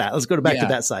 How about that? Let's go back to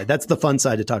that side. That's the fun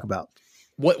side to talk about.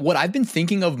 What I've been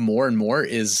thinking of more and more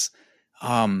is,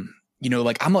 I'm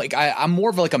more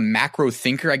of like a macro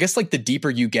thinker. I guess like the deeper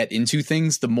you get into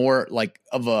things, the more like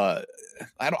of I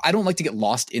don't like to get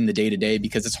lost in the day to day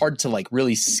because it's hard to like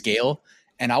really scale.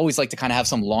 And I always like to kind of have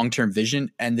some long-term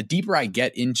vision. And the deeper I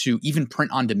get into even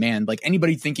print on demand, like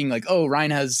anybody thinking like, oh,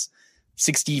 Ryan has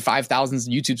 65,000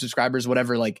 YouTube subscribers,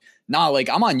 whatever. Like, nah,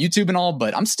 like I'm on YouTube and all,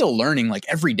 but I'm still learning like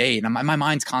every day. And my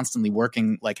mind's constantly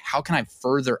working. Like, how can I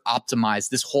further optimize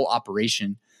this whole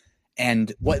operation?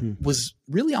 And what was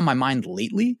really on my mind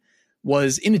lately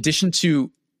was, in addition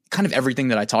to kind of everything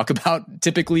that I talk about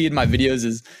typically in my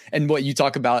videos and what you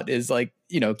talk about is like,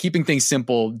 keeping things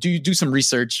simple, do some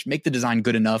research, make the design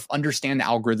good enough, understand the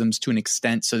algorithms to an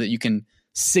extent so that you can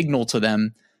signal to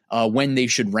them when they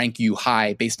should rank you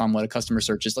high based on what a customer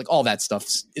searches. Like all that stuff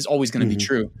is always going to be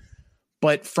true.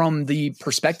 But from the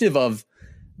perspective of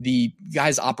the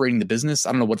guys operating the business,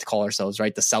 I don't know what to call ourselves,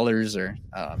 right? The sellers or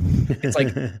it's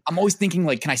like, I'm always thinking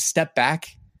like, can I step back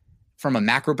from a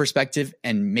macro perspective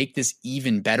and make this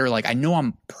even better? Like, I know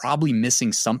I'm probably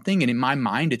missing something. And in my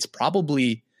mind, it's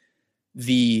probably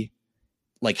the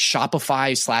like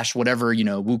Shopify / whatever,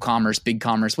 WooCommerce,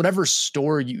 BigCommerce, whatever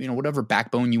store, whatever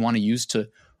backbone you want to use to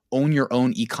own your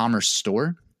own e-commerce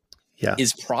store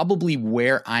is probably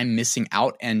where I'm missing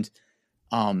out. And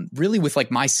really with like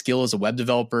my skill as a web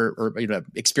developer or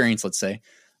experience, let's say,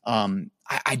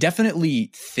 I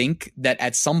definitely think that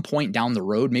at some point down the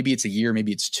road, maybe it's a year,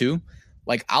 maybe it's 2,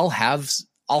 like I'll have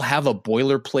a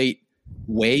boilerplate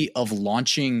way of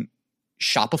launching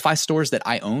Shopify stores that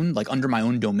I own, like under my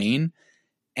own domain.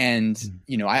 And,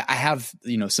 I have,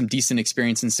 some decent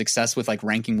experience and success with like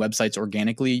ranking websites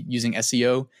organically using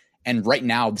SEO. And right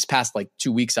now, this past like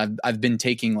 2 weeks, I've been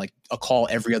taking like a call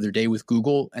every other day with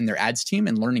Google and their ads team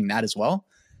and learning that as well.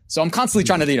 So I'm constantly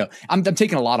trying to, I'm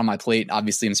taking a lot on my plate,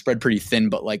 obviously, and spread pretty thin,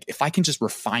 but like if I can just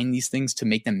refine these things to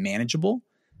make them manageable,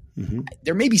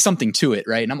 there may be something to it,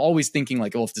 right? And I'm always thinking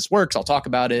like, oh, if this works, I'll talk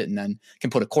about it and then can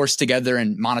put a course together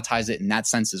and monetize it in that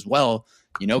sense as well,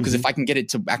 you know, because if I can get it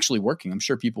to actually working, I'm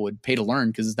sure people would pay to learn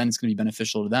because then it's going to be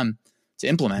beneficial to them to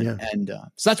implement. Yeah. And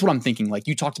so that's what I'm thinking. Like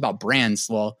you talked about brands.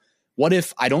 Well, what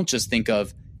if I don't just think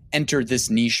of enter this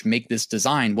niche, make this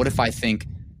design? What if I think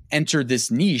enter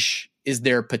this niche? Is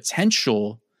there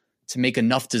potential to make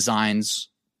enough designs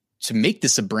to make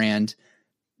this a brand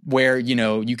where, you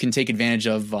know, you can take advantage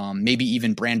of maybe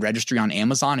even brand registry on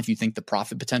Amazon if you think the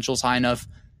profit potential is high enough?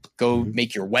 Go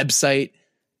make your website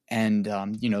and,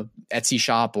 you know, Etsy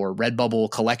shop or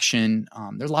Redbubble collection.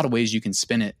 There's a lot of ways you can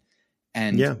spin it.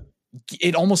 And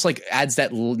it almost like adds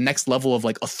that next level of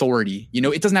like authority. You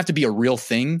know, it doesn't have to be a real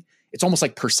thing. It's almost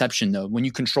like perception though. When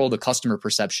you control the customer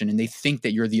perception and they think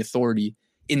that you're the authority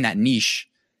in that niche,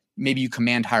 maybe you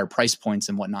command higher price points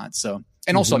and whatnot. So,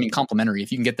 and also, I mean, complementary,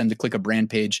 if you can get them to click a brand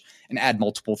page and add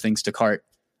multiple things to cart,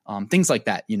 things like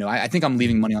that. You know, I think I'm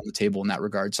leaving money on the table in that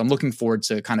regard. So I'm looking forward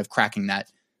to kind of cracking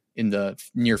that in the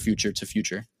near future to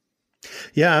future.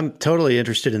 Yeah, I'm totally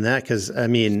interested in that. Cause I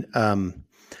mean,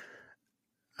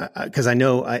 cause I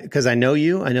know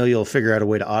you, I know you'll figure out a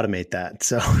way to automate that.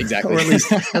 So exactly.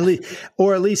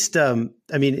 or at least, I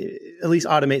mean, at least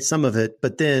automate some of it,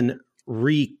 but then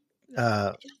redo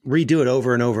it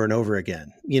over and over and over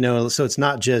again, you know? So it's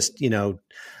not just, you know,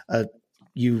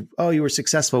 you were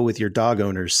successful with your dog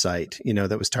owner's site, you know,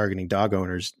 that was targeting dog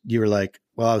owners. You were like,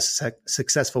 well, I was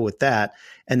successful with that.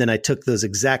 And then I took those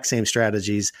exact same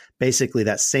strategies, basically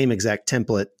that same exact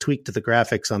template, tweaked the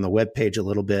graphics on the web page a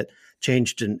little bit,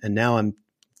 changed. And now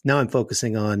I'm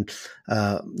focusing on,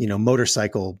 you know,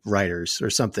 motorcycle riders or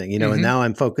something, you know, and now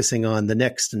I'm focusing on the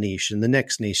next niche and the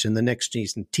next niche and the next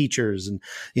niche and teachers. And,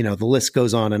 you know, the list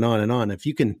goes on and on and on. If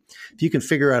you can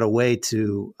figure out a way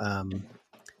to,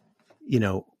 you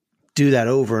know, do that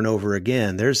over and over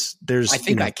again, there's, I think,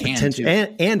 you know, I can too.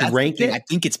 and rank it. I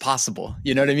think it's possible.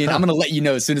 You know what I mean? I'm going to let you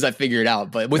know as soon as I figure it out.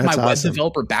 But with my web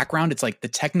developer background, it's like the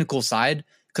technical side.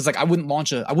 Cause like I wouldn't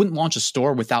launch a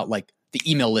store without like the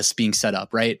email list being set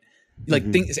up. Right. Like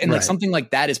things and like something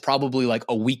like that is probably like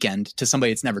a weekend to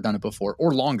somebody that's never done it before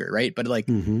or longer. Right. But like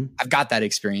I've got that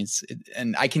experience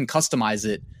and I can customize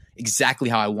it exactly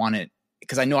how I want it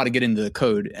because I know how to get into the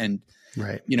code and,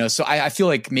 you know, so I feel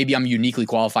like maybe I'm uniquely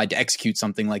qualified to execute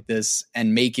something like this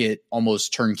and make it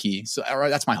almost turnkey. So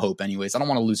that's my hope anyways. I don't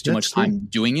want to lose too much time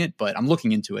doing it, but I'm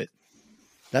looking into it.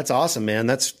 That's awesome, man.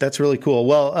 That's really cool.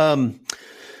 Well,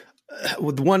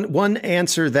 one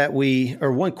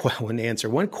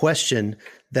question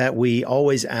that we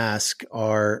always ask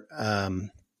our,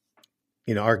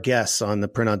 you know, our guests on the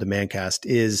Print on Demand cast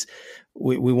is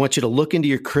we want you to look into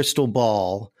your crystal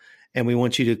ball and we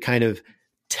want you to kind of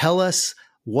tell us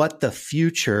what the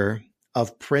future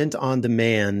of print on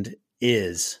demand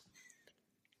is.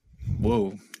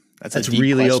 Whoa. That's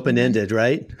really open-ended,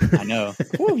 right? I know.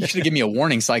 Ooh, you should have given me a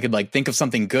warning so I could like think of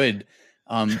something good.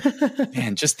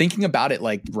 Man, just thinking about it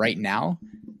like right now,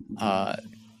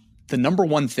 the number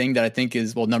one thing that I think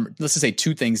is, let's just say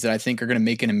two things that I think are going to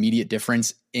make an immediate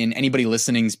difference in anybody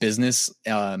listening's business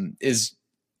is,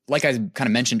 like I kind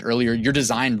of mentioned earlier, your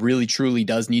design really truly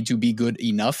does need to be good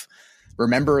enough.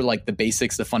 Remember like the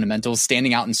basics, the fundamentals,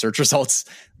 standing out in search results.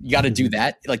 You got to do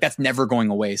that. Like that's never going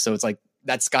away. So it's like,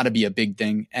 that's got to be a big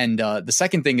thing. And the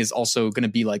second thing is also going to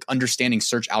be like understanding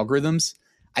search algorithms.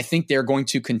 I think they're going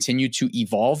to continue to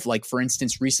evolve. Like for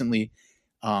instance, recently,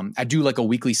 I do like a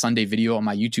weekly Sunday video on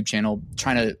my YouTube channel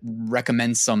trying to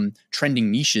recommend some trending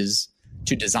niches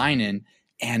to design in.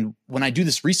 And when I do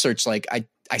this research, like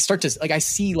I start to like, I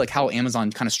see like how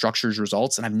Amazon kind of structures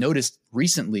results. And I've noticed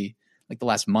recently, like the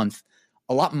last month,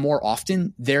 a lot more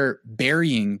often they're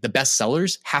burying the best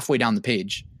sellers halfway down the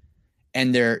page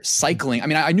and they're cycling. I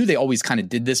mean, I knew they always kind of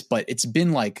did this, but it's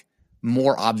been like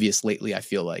more obvious lately, I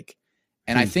feel like.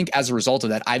 And I think as a result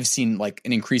of that, I've seen like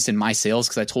an increase in my sales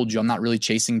because I told you I'm not really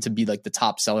chasing to be like the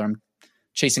top seller. I'm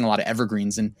chasing a lot of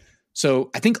evergreens. And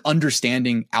so I think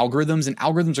understanding algorithms and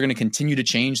algorithms are going to continue to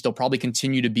change. They'll probably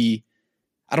continue to be,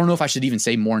 I don't know if I should even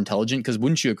say more intelligent because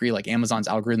wouldn't you agree like Amazon's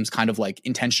algorithms kind of like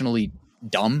intentionally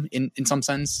dumb in some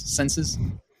senses?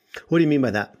 What do you mean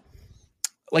by that?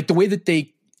 Like the way that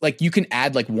they, like you can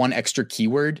add like one extra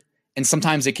keyword and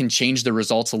sometimes it can change the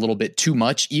results a little bit too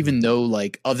much, even though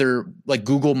like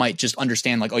Google might just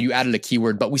understand like, oh, you added a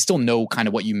keyword, but we still know kind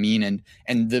of what you mean.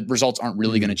 And the results aren't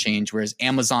really going to change. Whereas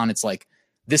Amazon, it's like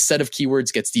this set of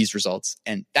keywords gets these results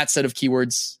and that set of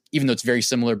keywords, even though it's very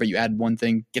similar, but you add one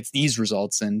thing gets these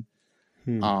results. And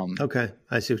okay.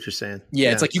 I see what you're saying.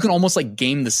 Yeah. It's like you can almost like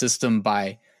game the system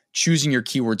by choosing your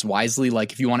keywords wisely.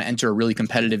 Like if you want to enter a really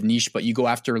competitive niche, but you go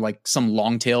after like some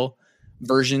long tail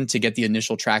version to get the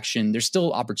initial traction. There's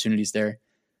still opportunities there.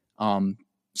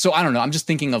 So I don't know. I'm just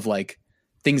thinking of like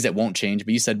things that won't change,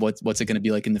 but you said, what's it going to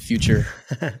be like in the future?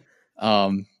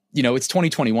 It's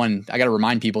 2021. I got to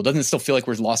remind people, doesn't it still feel like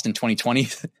we're lost in 2020?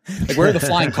 Like, where are the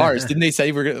flying cars? Didn't they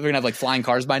say we're going to have like flying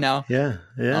cars by now? Yeah.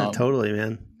 Totally,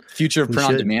 man. Future of print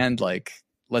on demand. Like,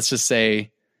 let's just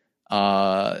say,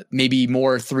 maybe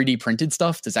more 3D printed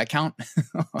stuff. Does that count?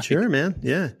 Sure, man.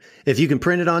 Yeah. If you can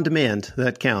print it on demand,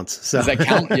 that counts. So does that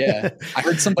count? Yeah. I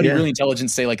heard somebody really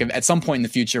intelligent say, like, at some point in the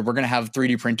future, we're going to have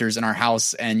 3D printers in our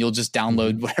house and you'll just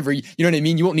download whatever, you know what I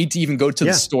mean? You won't need to even go to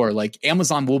the store. Like,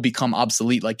 Amazon will become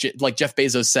obsolete. Like Jeff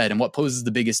Bezos said, and what poses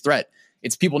the biggest threat?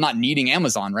 It's people not needing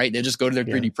Amazon, right? They just go to their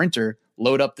 3D printer,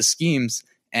 load up the schemes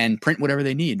and print whatever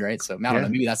they need. Right. So I don't know,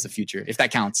 maybe that's the future, if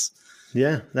that counts.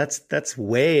 Yeah, that's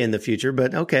way in the future,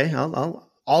 but okay,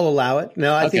 I'll allow it.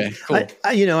 No, I think, cool.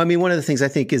 One of the things I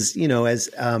think is, as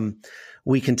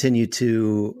we continue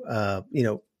to,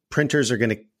 printers are going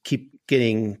to keep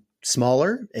getting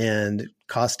smaller and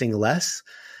costing less.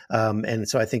 And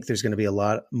so I think there's going to be a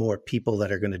lot more people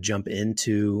that are going to jump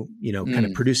into, kind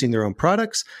of producing their own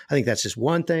products. I think that's just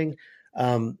one thing.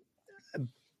 I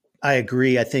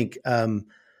agree. I think that,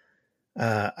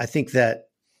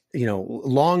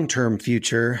 long-term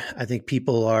future, I think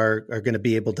people are going to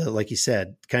be able to, like you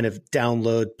said, kind of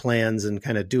download plans and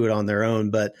kind of do it on their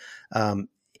own. But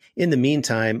in the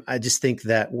meantime, I just think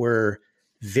that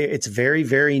it's very,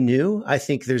 very new. I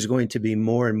think there's going to be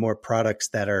more and more products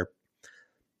that are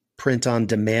print on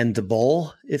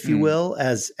demandable, if you will,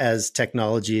 as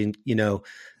technology,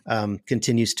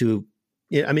 continues to,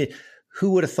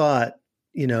 who would have thought,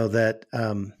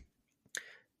 that,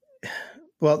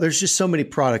 well, there's just so many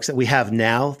products that we have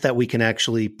now that we can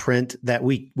actually print that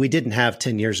we didn't have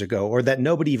 10 years ago, or that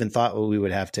nobody even thought we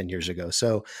would have 10 years ago.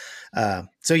 So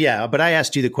yeah, but I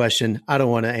asked you the question. I don't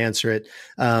want to answer it.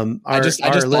 I just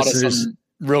thought of something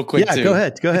real quick. Yeah, too. Go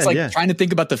ahead. It's like trying to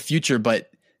think about the future, but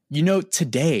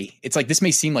today it's like, this may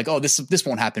seem like, oh, this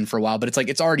won't happen for a while, but it's like,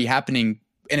 it's already happening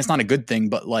and it's not a good thing.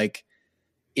 But like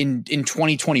in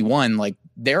 2021, like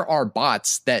there are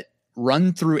bots that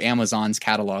run through Amazon's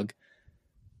catalog,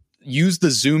 use the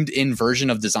zoomed in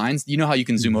version of designs. You know how you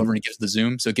can zoom over and it gives the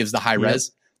zoom, so it gives the high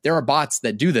res. There are bots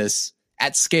that do this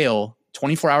at scale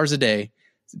 24 hours a day.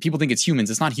 People think it's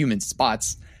humans. It's not humans, it's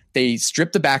bots. They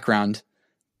strip the background.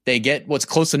 They get what's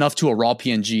close enough to a raw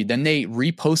PNG. Then they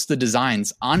repost the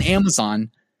designs on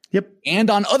Amazon and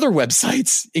on other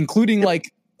websites, including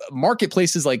like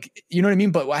marketplaces, like, you know what I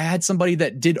mean? But I had somebody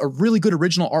that did a really good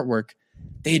original artwork.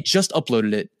 They had just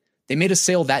uploaded it. They made a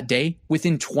sale that day.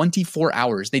 Within 24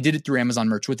 hours, they did it through Amazon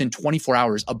Merch. Within 24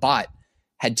 hours, a bot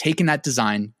had taken that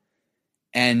design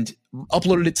and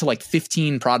uploaded it to like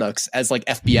 15 products as like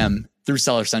FBM through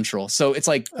Seller Central. So it's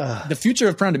like the future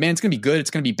of print on demand, it's going to be good.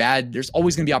 It's going to be bad. There's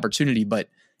always going to be opportunity, but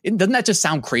doesn't that just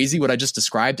sound crazy what I just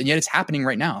described? And yet it's happening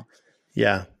right now.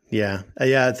 Yeah.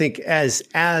 I think as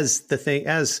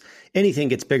anything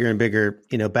gets bigger and bigger,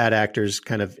 bad actors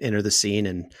kind of enter the scene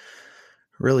and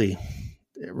really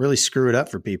screw it up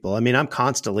for people. I mean, I'm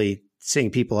constantly seeing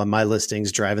people on my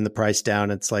listings driving the price down.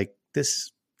 It's like,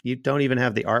 this, you don't even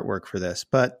have the artwork for this,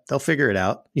 but they'll figure it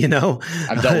out. I've dealt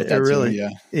with that really, too,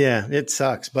 yeah, it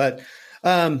sucks. But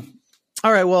all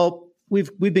right, well,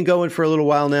 we've been going for a little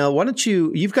while now. Why don't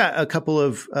you've got a couple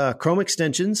of Chrome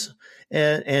extensions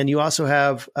and you also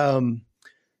have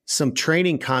some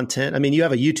training content. I mean, you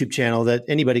have a YouTube channel that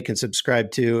anybody can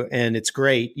subscribe to and it's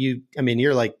great.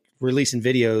 You're like releasing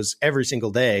videos every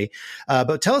single day.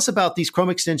 But tell us about these Chrome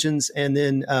extensions. And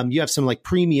then you have some like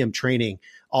premium training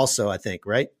also, I think,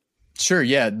 right? Sure.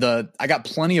 Yeah. I got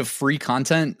plenty of free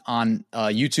content on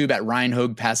YouTube at Ryan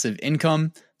Hogue Passive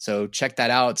Income. So check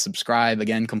that out. Subscribe,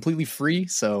 again, completely free.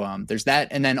 So there's that.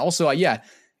 And then also, I'm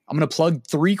going to plug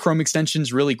 3 Chrome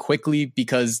extensions really quickly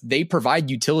because they provide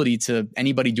utility to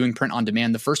anybody doing print on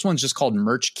demand. The first one's just called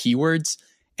Merch Keywords,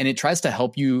 and it tries to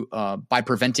help you by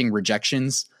preventing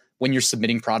rejections when you're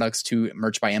submitting products to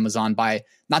Merch by Amazon by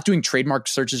not doing trademark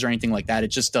searches or anything like that. It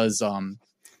just does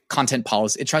content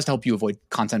policy. It tries to help you avoid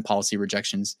content policy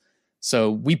rejections.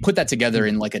 So we put that together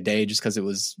in like a day just because it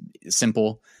was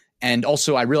simple. And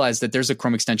also I realized that there's a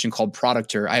Chrome extension called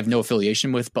Producter I have no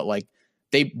affiliation with, but like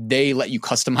they let you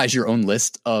customize your own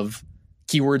list of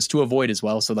keywords to avoid as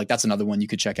well. So like that's another one you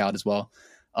could check out as well.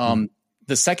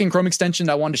 The second Chrome extension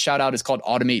that I wanted to shout out is called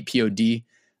Automate POD.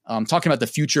 Talking about the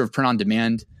future of print on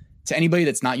demand. To anybody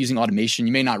that's not using automation,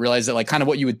 you may not realize that like kind of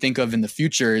what you would think of in the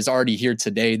future is already here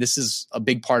today. This is a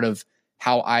big part of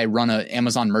how I run an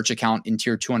Amazon merch account in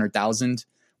tier 200,000,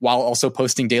 while also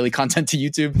posting daily content to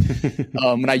YouTube.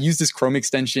 When I use this Chrome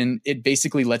extension, it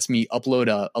basically lets me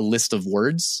upload a list of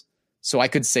words. So I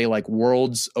could say like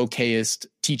world's okayest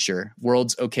teacher,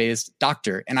 world's okayest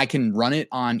doctor, and I can run it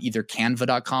on either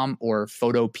canva.com or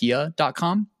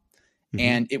photopea.com.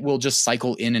 And it will just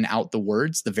cycle in and out the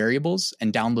words, the variables,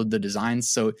 and download the designs.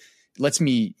 So it lets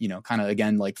me, kind of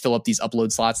again, like fill up these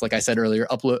upload slots. Like I said earlier,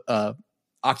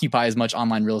 occupy as much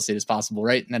online real estate as possible,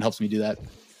 right? And that helps me do that.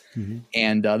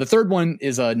 And the third one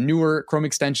is a newer Chrome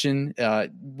extension.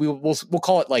 We'll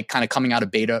call it like kind of coming out of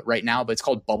beta right now, but it's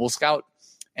called Bubble Scout.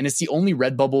 And it's the only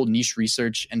Redbubble niche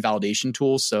research and validation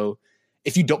tool. So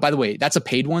if you don't, by the way, that's a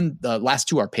paid one. The last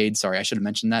two are paid. Sorry, I should have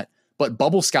mentioned that. But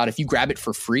Bubble Scout, if you grab it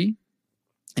for free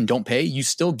and don't pay, you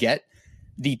still get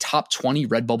the top 20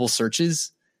 Redbubble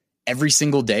searches every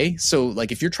single day. So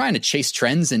like if you're trying to chase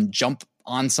trends and jump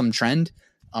on some trend,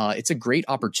 it's a great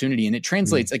opportunity. And it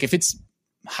translates, like if it's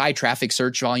high traffic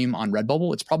search volume on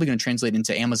Redbubble, it's probably going to translate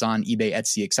into Amazon, eBay,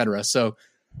 Etsy, etc. So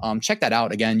check that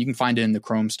out. Again, you can find it in the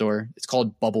Chrome store. It's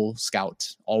called Bubble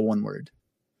Scout, all one word.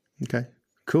 Okay,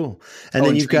 cool. And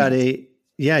then you've got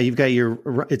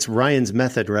it's Ryan's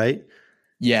method, right?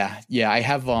 Yeah. I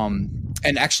have,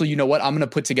 and actually, you know what? I'm going to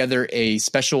put together a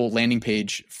special landing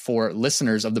page for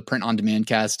listeners of the Print on Demand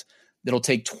cast that'll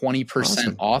take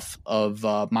 20% off of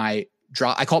my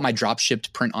I call it my drop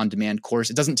shipped print on demand course.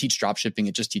 It doesn't teach drop shipping.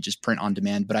 It just teaches print on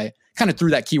demand, but I kind of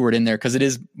threw that keyword in there because it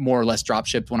is more or less drop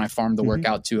shipped when I farm the work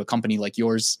out to a company like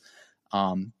yours.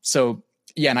 So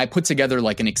yeah. And I put together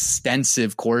like an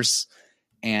extensive course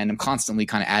and I'm constantly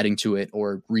kind of adding to it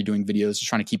or redoing videos, just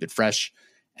trying to keep it fresh.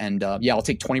 And I'll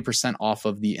take 20% off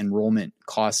of the enrollment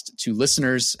cost to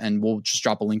listeners and we'll just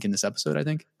drop a link in this episode, I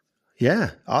think.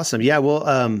 Yeah. Awesome. Yeah.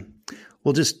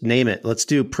 We'll just name it. Let's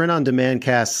do Print on Demand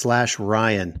Cast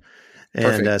 /Ryan.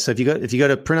 And so if you go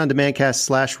to Print on Demand Cast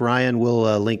 /Ryan,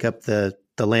 we'll link up the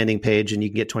landing page and you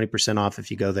can get 20% off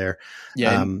if you go there.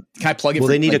 Yeah. Can I plug it? Will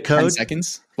for they need like a code? 10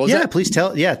 seconds? Please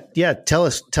tell. Yeah. Tell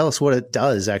us what it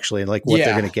does actually, and like what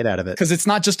they're going to get out of it. Because it's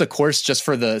not just a course just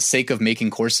for the sake of making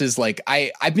courses. Like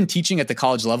I've been teaching at the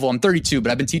college level. I'm 32,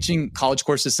 but I've been teaching college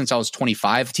courses since I was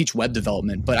 25. I teach web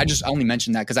development, but I only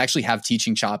mention that because I actually have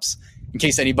teaching chops in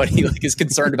case anybody like is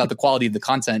concerned about the quality of the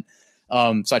content.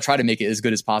 So I try to make it as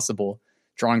good as possible,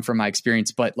 drawing from my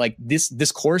experience. But like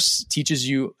this course teaches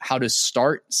you how to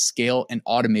start, scale, and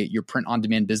automate your print on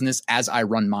demand business as I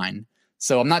run mine.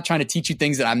 So I'm not trying to teach you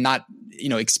things that I'm not,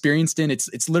 experienced in.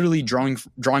 It's literally drawing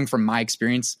from my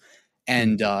experience.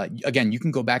 And again, you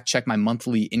can go back, check my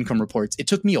monthly income reports. It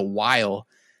took me a while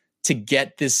to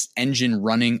get this engine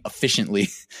running efficiently.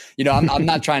 I'm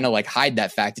not trying to like hide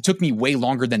that fact. It took me way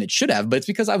longer than it should have, but it's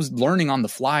because I was learning on the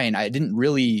fly and I didn't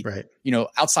really,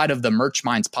 outside of the Merch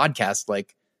Minds podcast,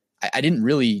 like I didn't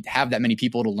really have that many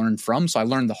people to learn from. So I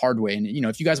learned the hard way. And,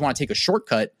 if you guys want to take a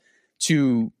shortcut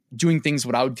to doing things,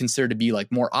 what I would consider to be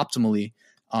like more optimally,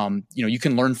 you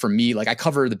can learn from me. Like I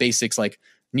cover the basics, like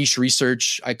niche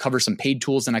research. I cover some paid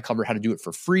tools and I cover how to do it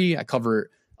for free. I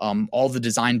cover all the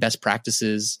design best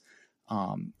practices.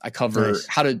 I cover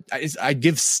I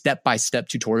give step-by-step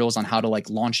tutorials on how to like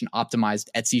launch an optimized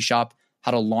Etsy shop,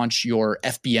 how to launch your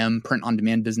FBM print on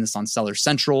demand business on Seller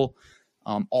Central,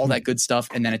 all that good stuff.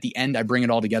 And then at the end, I bring it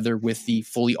all together with the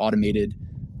fully automated,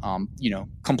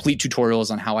 complete tutorials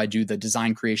on how I do the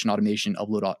design creation automation,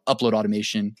 upload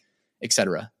automation,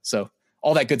 etc. So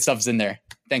all that good stuff is in there.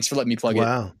 Thanks for letting me plug it.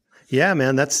 Wow. Yeah,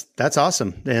 man, that's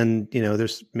awesome. And,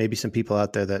 there's maybe some people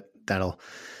out there that'll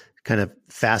kind of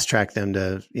fast track them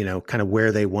to, kind of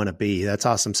where they want to be. That's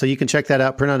awesome. So you can check that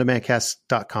out,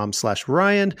 printondemandcast.com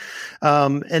 /Ryan.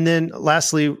 And then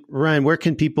lastly, Ryan, where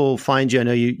can people find you? I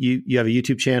know you have a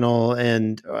YouTube channel,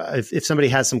 and if somebody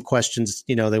has some questions,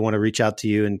 they want to reach out to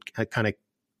you and kind of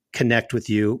connect with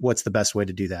you, what's the best way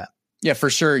to do that? Yeah,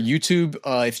 for sure. YouTube,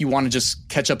 if you want to just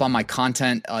catch up on my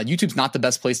content, YouTube's not the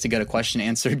best place to get a question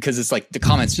answered because it's like the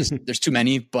comments just, there's too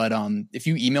many. But if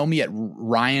you email me at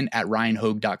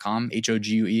ryan@ryanhogue.com,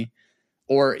 HOGUE,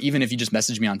 or even if you just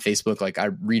message me on Facebook, like I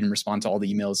read and respond to all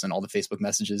the emails and all the Facebook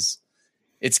messages.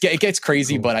 It gets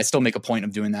crazy, cool. But I still make a point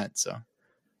of doing that. So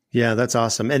yeah, that's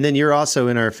awesome. And then you're also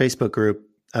in our Facebook group.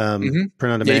 Print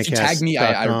on Demand. If you tag me,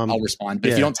 I'll respond. But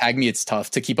if you don't tag me, it's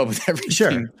tough to keep up with everything.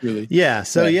 Sure. Really. Yeah.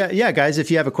 So yeah, guys,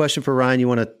 if you have a question for Ryan, you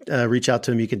want to reach out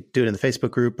to him, you can do it in the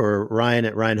Facebook group or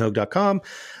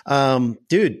ryan@ryanhogue.com.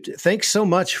 Dude, thanks so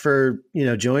much for,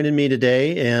 joining me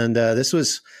today. And it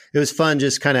was fun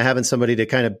just kind of having somebody to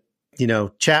kind of,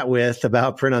 chat with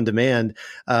about print on demand.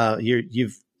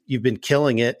 You've been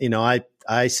killing it. I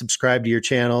I subscribe to your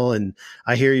channel and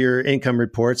I hear your income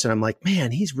reports and I'm like,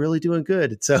 man, he's really doing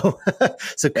good. So,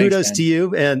 so kudos Thanks, to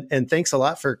you. And thanks a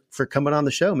lot for coming on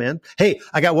the show, man. Hey,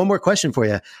 I got one more question for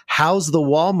you. How's the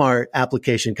Walmart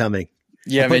application coming?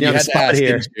 Yeah, man, you had to ask,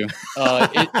 didn't you?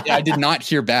 I did not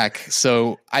hear back.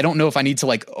 So I don't know if I need to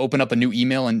like open up a new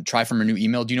email and try from a new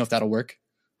email. Do you know if that'll work?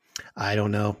 I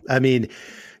don't know. I mean,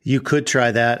 you could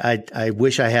try that. I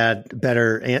wish I had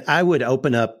better, and I would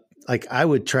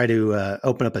try to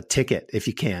open up a ticket if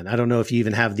you can. I don't know if you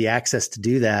even have the access to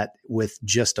do that with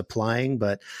just applying,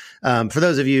 but for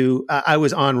those of you, I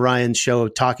was on Ryan's show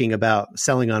talking about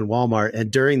selling on Walmart, and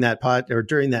during that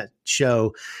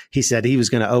show, he said he was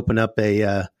going to open up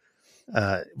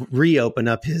reopen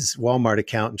up his Walmart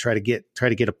account and try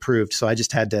to get approved. So I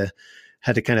just had to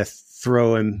kind of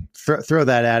throw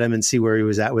that at him and see where he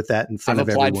was at with that in front of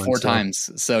everyone. I've applied four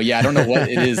times. So yeah, I don't know what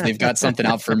it is. They've got something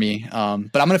out for me. But I'm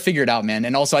going to figure it out, man.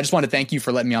 And also I just want to thank you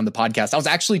for letting me on the podcast. I was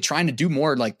actually trying to do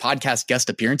more like podcast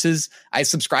guest appearances. I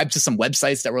subscribed to some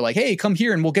websites that were like, hey, come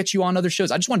here and we'll get you on other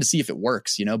shows. I just wanted to see if it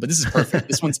works, but this is perfect.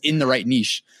 This one's in the right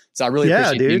niche. So I really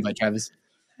appreciate the invite, Travis.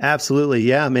 Absolutely.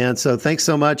 Yeah, man. So thanks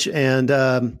so much. And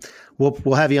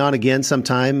we'll have you on again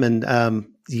sometime. And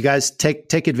you guys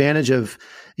take advantage of,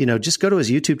 just go to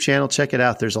his YouTube channel, check it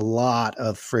out. There's a lot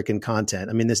of freaking content.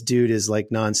 I mean, this dude is like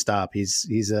nonstop.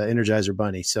 He's an Energizer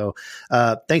bunny. So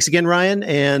thanks again, Ryan.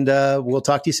 And we'll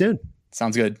talk to you soon.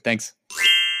 Sounds good. Thanks.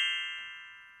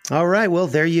 All right. Well,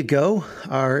 there you go.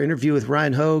 Our interview with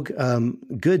Ryan Hogue.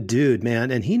 Good dude, man.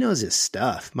 And he knows his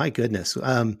stuff. My goodness.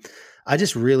 I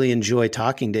just really enjoy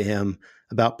talking to him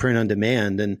about print on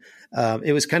demand. And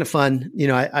it was kind of fun.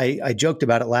 I joked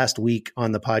about it last week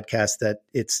on the podcast that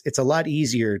it's a lot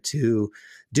easier to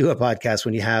do a podcast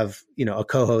when you have, a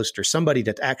co-host or somebody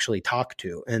to actually talk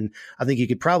to. And I think you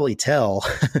could probably tell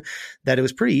that it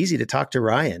was pretty easy to talk to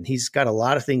Ryan. He's got a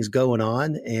lot of things going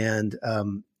on. And,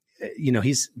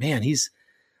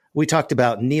 we talked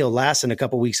about Neil Lassen a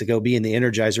couple of weeks ago being the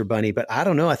Energizer bunny, but I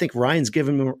don't know. I think Ryan's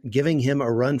giving him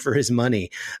a run for his money.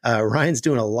 Ryan's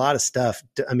doing a lot of stuff.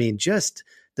 I mean,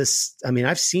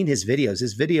 I've seen his videos.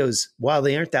 His videos, while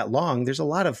they aren't that long, there's a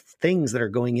lot of things that are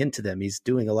going into them. He's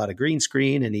doing a lot of green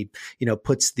screen, and he,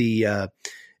 puts the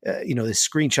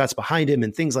screenshots behind him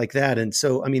and things like that. And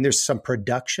so, I mean, there's some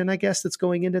production, I guess, that's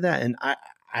going into that. And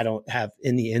I don't have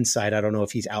any insight. I don't know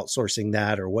if he's outsourcing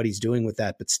that or what he's doing with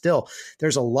that, but still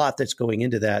there's a lot that's going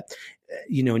into that,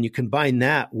 and you combine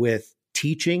that with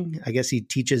teaching. I guess he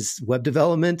teaches web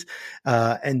development.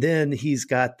 And then he's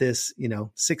got this,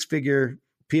 6-figure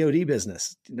POD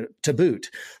business to boot.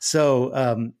 So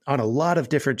on a lot of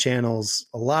different channels,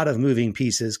 a lot of moving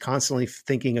pieces, constantly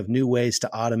thinking of new ways to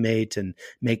automate and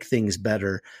make things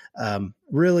better.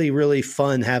 Really, really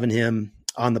fun having him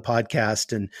on the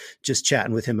podcast and just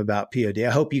chatting with him about POD.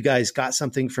 I hope you guys got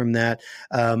something from that.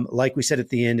 Like we said at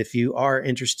the end, if you are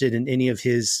interested in any of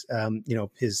his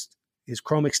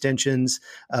Chrome extensions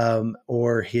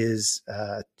or his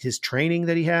training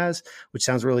that he has, which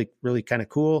sounds really, really kind of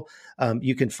cool.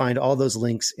 You can find all those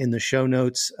links in the show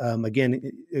notes. Again,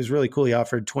 it was really cool. He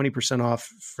offered 20% off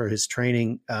for his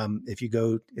training. If you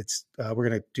go, we're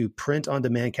going to do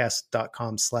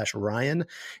printondemandcast.com/Ryan,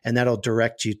 and that'll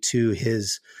direct you to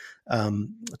his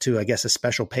to, I guess, a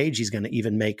special page he's going to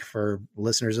even make for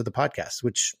listeners of the podcast,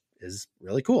 which is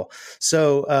really cool.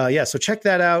 So so check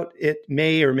that out. It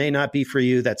may or may not be for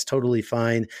you. That's totally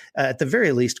fine. At the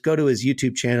very least, go to his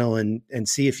YouTube channel and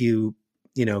see if you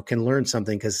can learn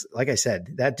something. Cause like I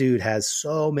said, that dude has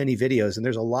so many videos and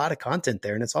there's a lot of content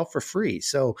there and it's all for free.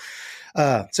 So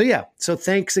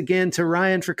thanks again to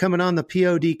Ryan for coming on the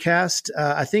POD cast.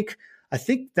 I think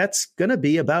that's going to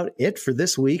be about it for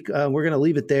this week. We're going to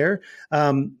leave it there.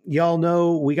 Y'all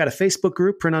know we got a Facebook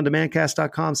group,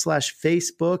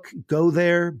 printondemandcast.com/Facebook. Go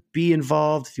there, be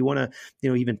involved. If you want to,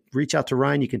 even reach out to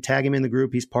Ryan, you can tag him in the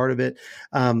group. He's part of it.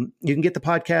 You can get the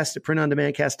podcast at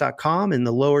printondemandcast.com. In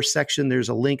the lower section, there's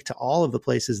a link to all of the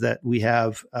places that we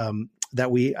have,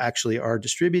 that we actually are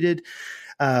distributed.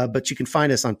 But you can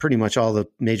find us on pretty much all the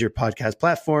major podcast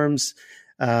platforms.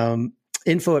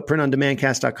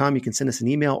 info@printondemandcast.com. You can send us an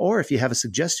email, or if you have a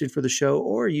suggestion for the show,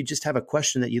 or you just have a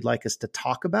question that you'd like us to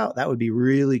talk about, that would be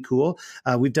really cool.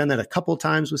 We've done that a couple of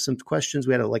times with some questions.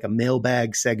 We had a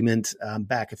mailbag segment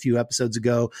back a few episodes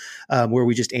ago where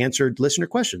we just answered listener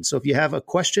questions. So if you have a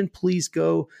question, please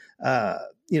go,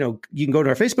 you can go to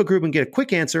our Facebook group and get a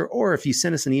quick answer, or if you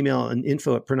send us an email on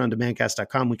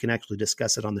info@printondemandcast.com, we can actually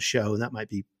discuss it on the show, and that might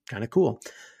be kind of cool.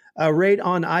 Rate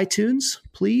on iTunes,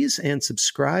 please, and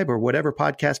subscribe, or whatever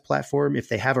podcast platform. If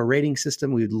they have a rating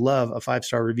system, we would love a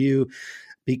 5-star review.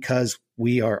 because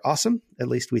we are awesome. At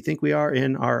least we think we are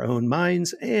in our own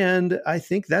minds. And I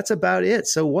think that's about it.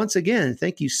 So once again,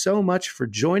 thank you so much for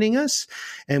joining us.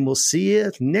 And we'll see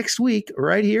you next week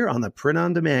right here on the Print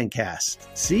on Demand Cast.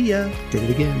 See ya. Did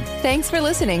it again. Thanks for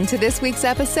listening to this week's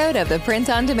episode of the Print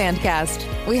on Demand Cast.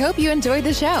 We hope you enjoyed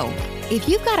the show. If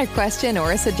you've got a question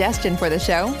or a suggestion for the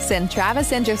show, send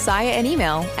Travis and Josiah an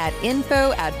email at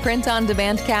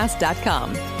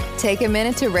info@printondemandcast.com. Take a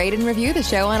minute to rate and review the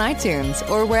show on iTunes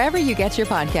or wherever you get your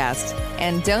podcasts.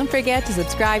 And don't forget to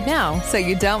subscribe now so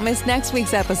you don't miss next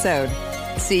week's episode.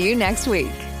 See you next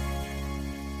week.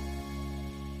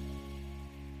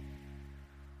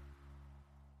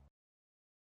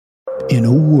 In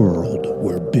a world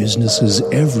where businesses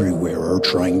everywhere are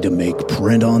trying to make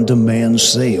print-on-demand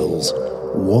sales,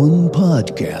 one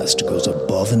podcast goes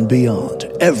above and beyond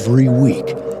every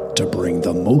week to bring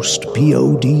the most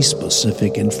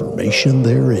POD-specific information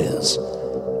there is,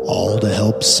 all to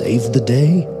help save the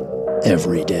day,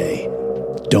 every day.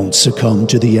 Don't succumb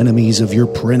to the enemies of your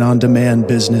print-on-demand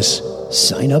business.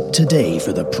 Sign up today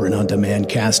for the Print on Demand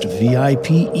Cast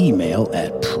VIP email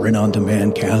at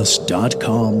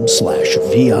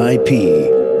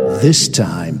printondemandcast.com/VIP. This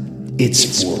time,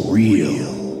 it's for real.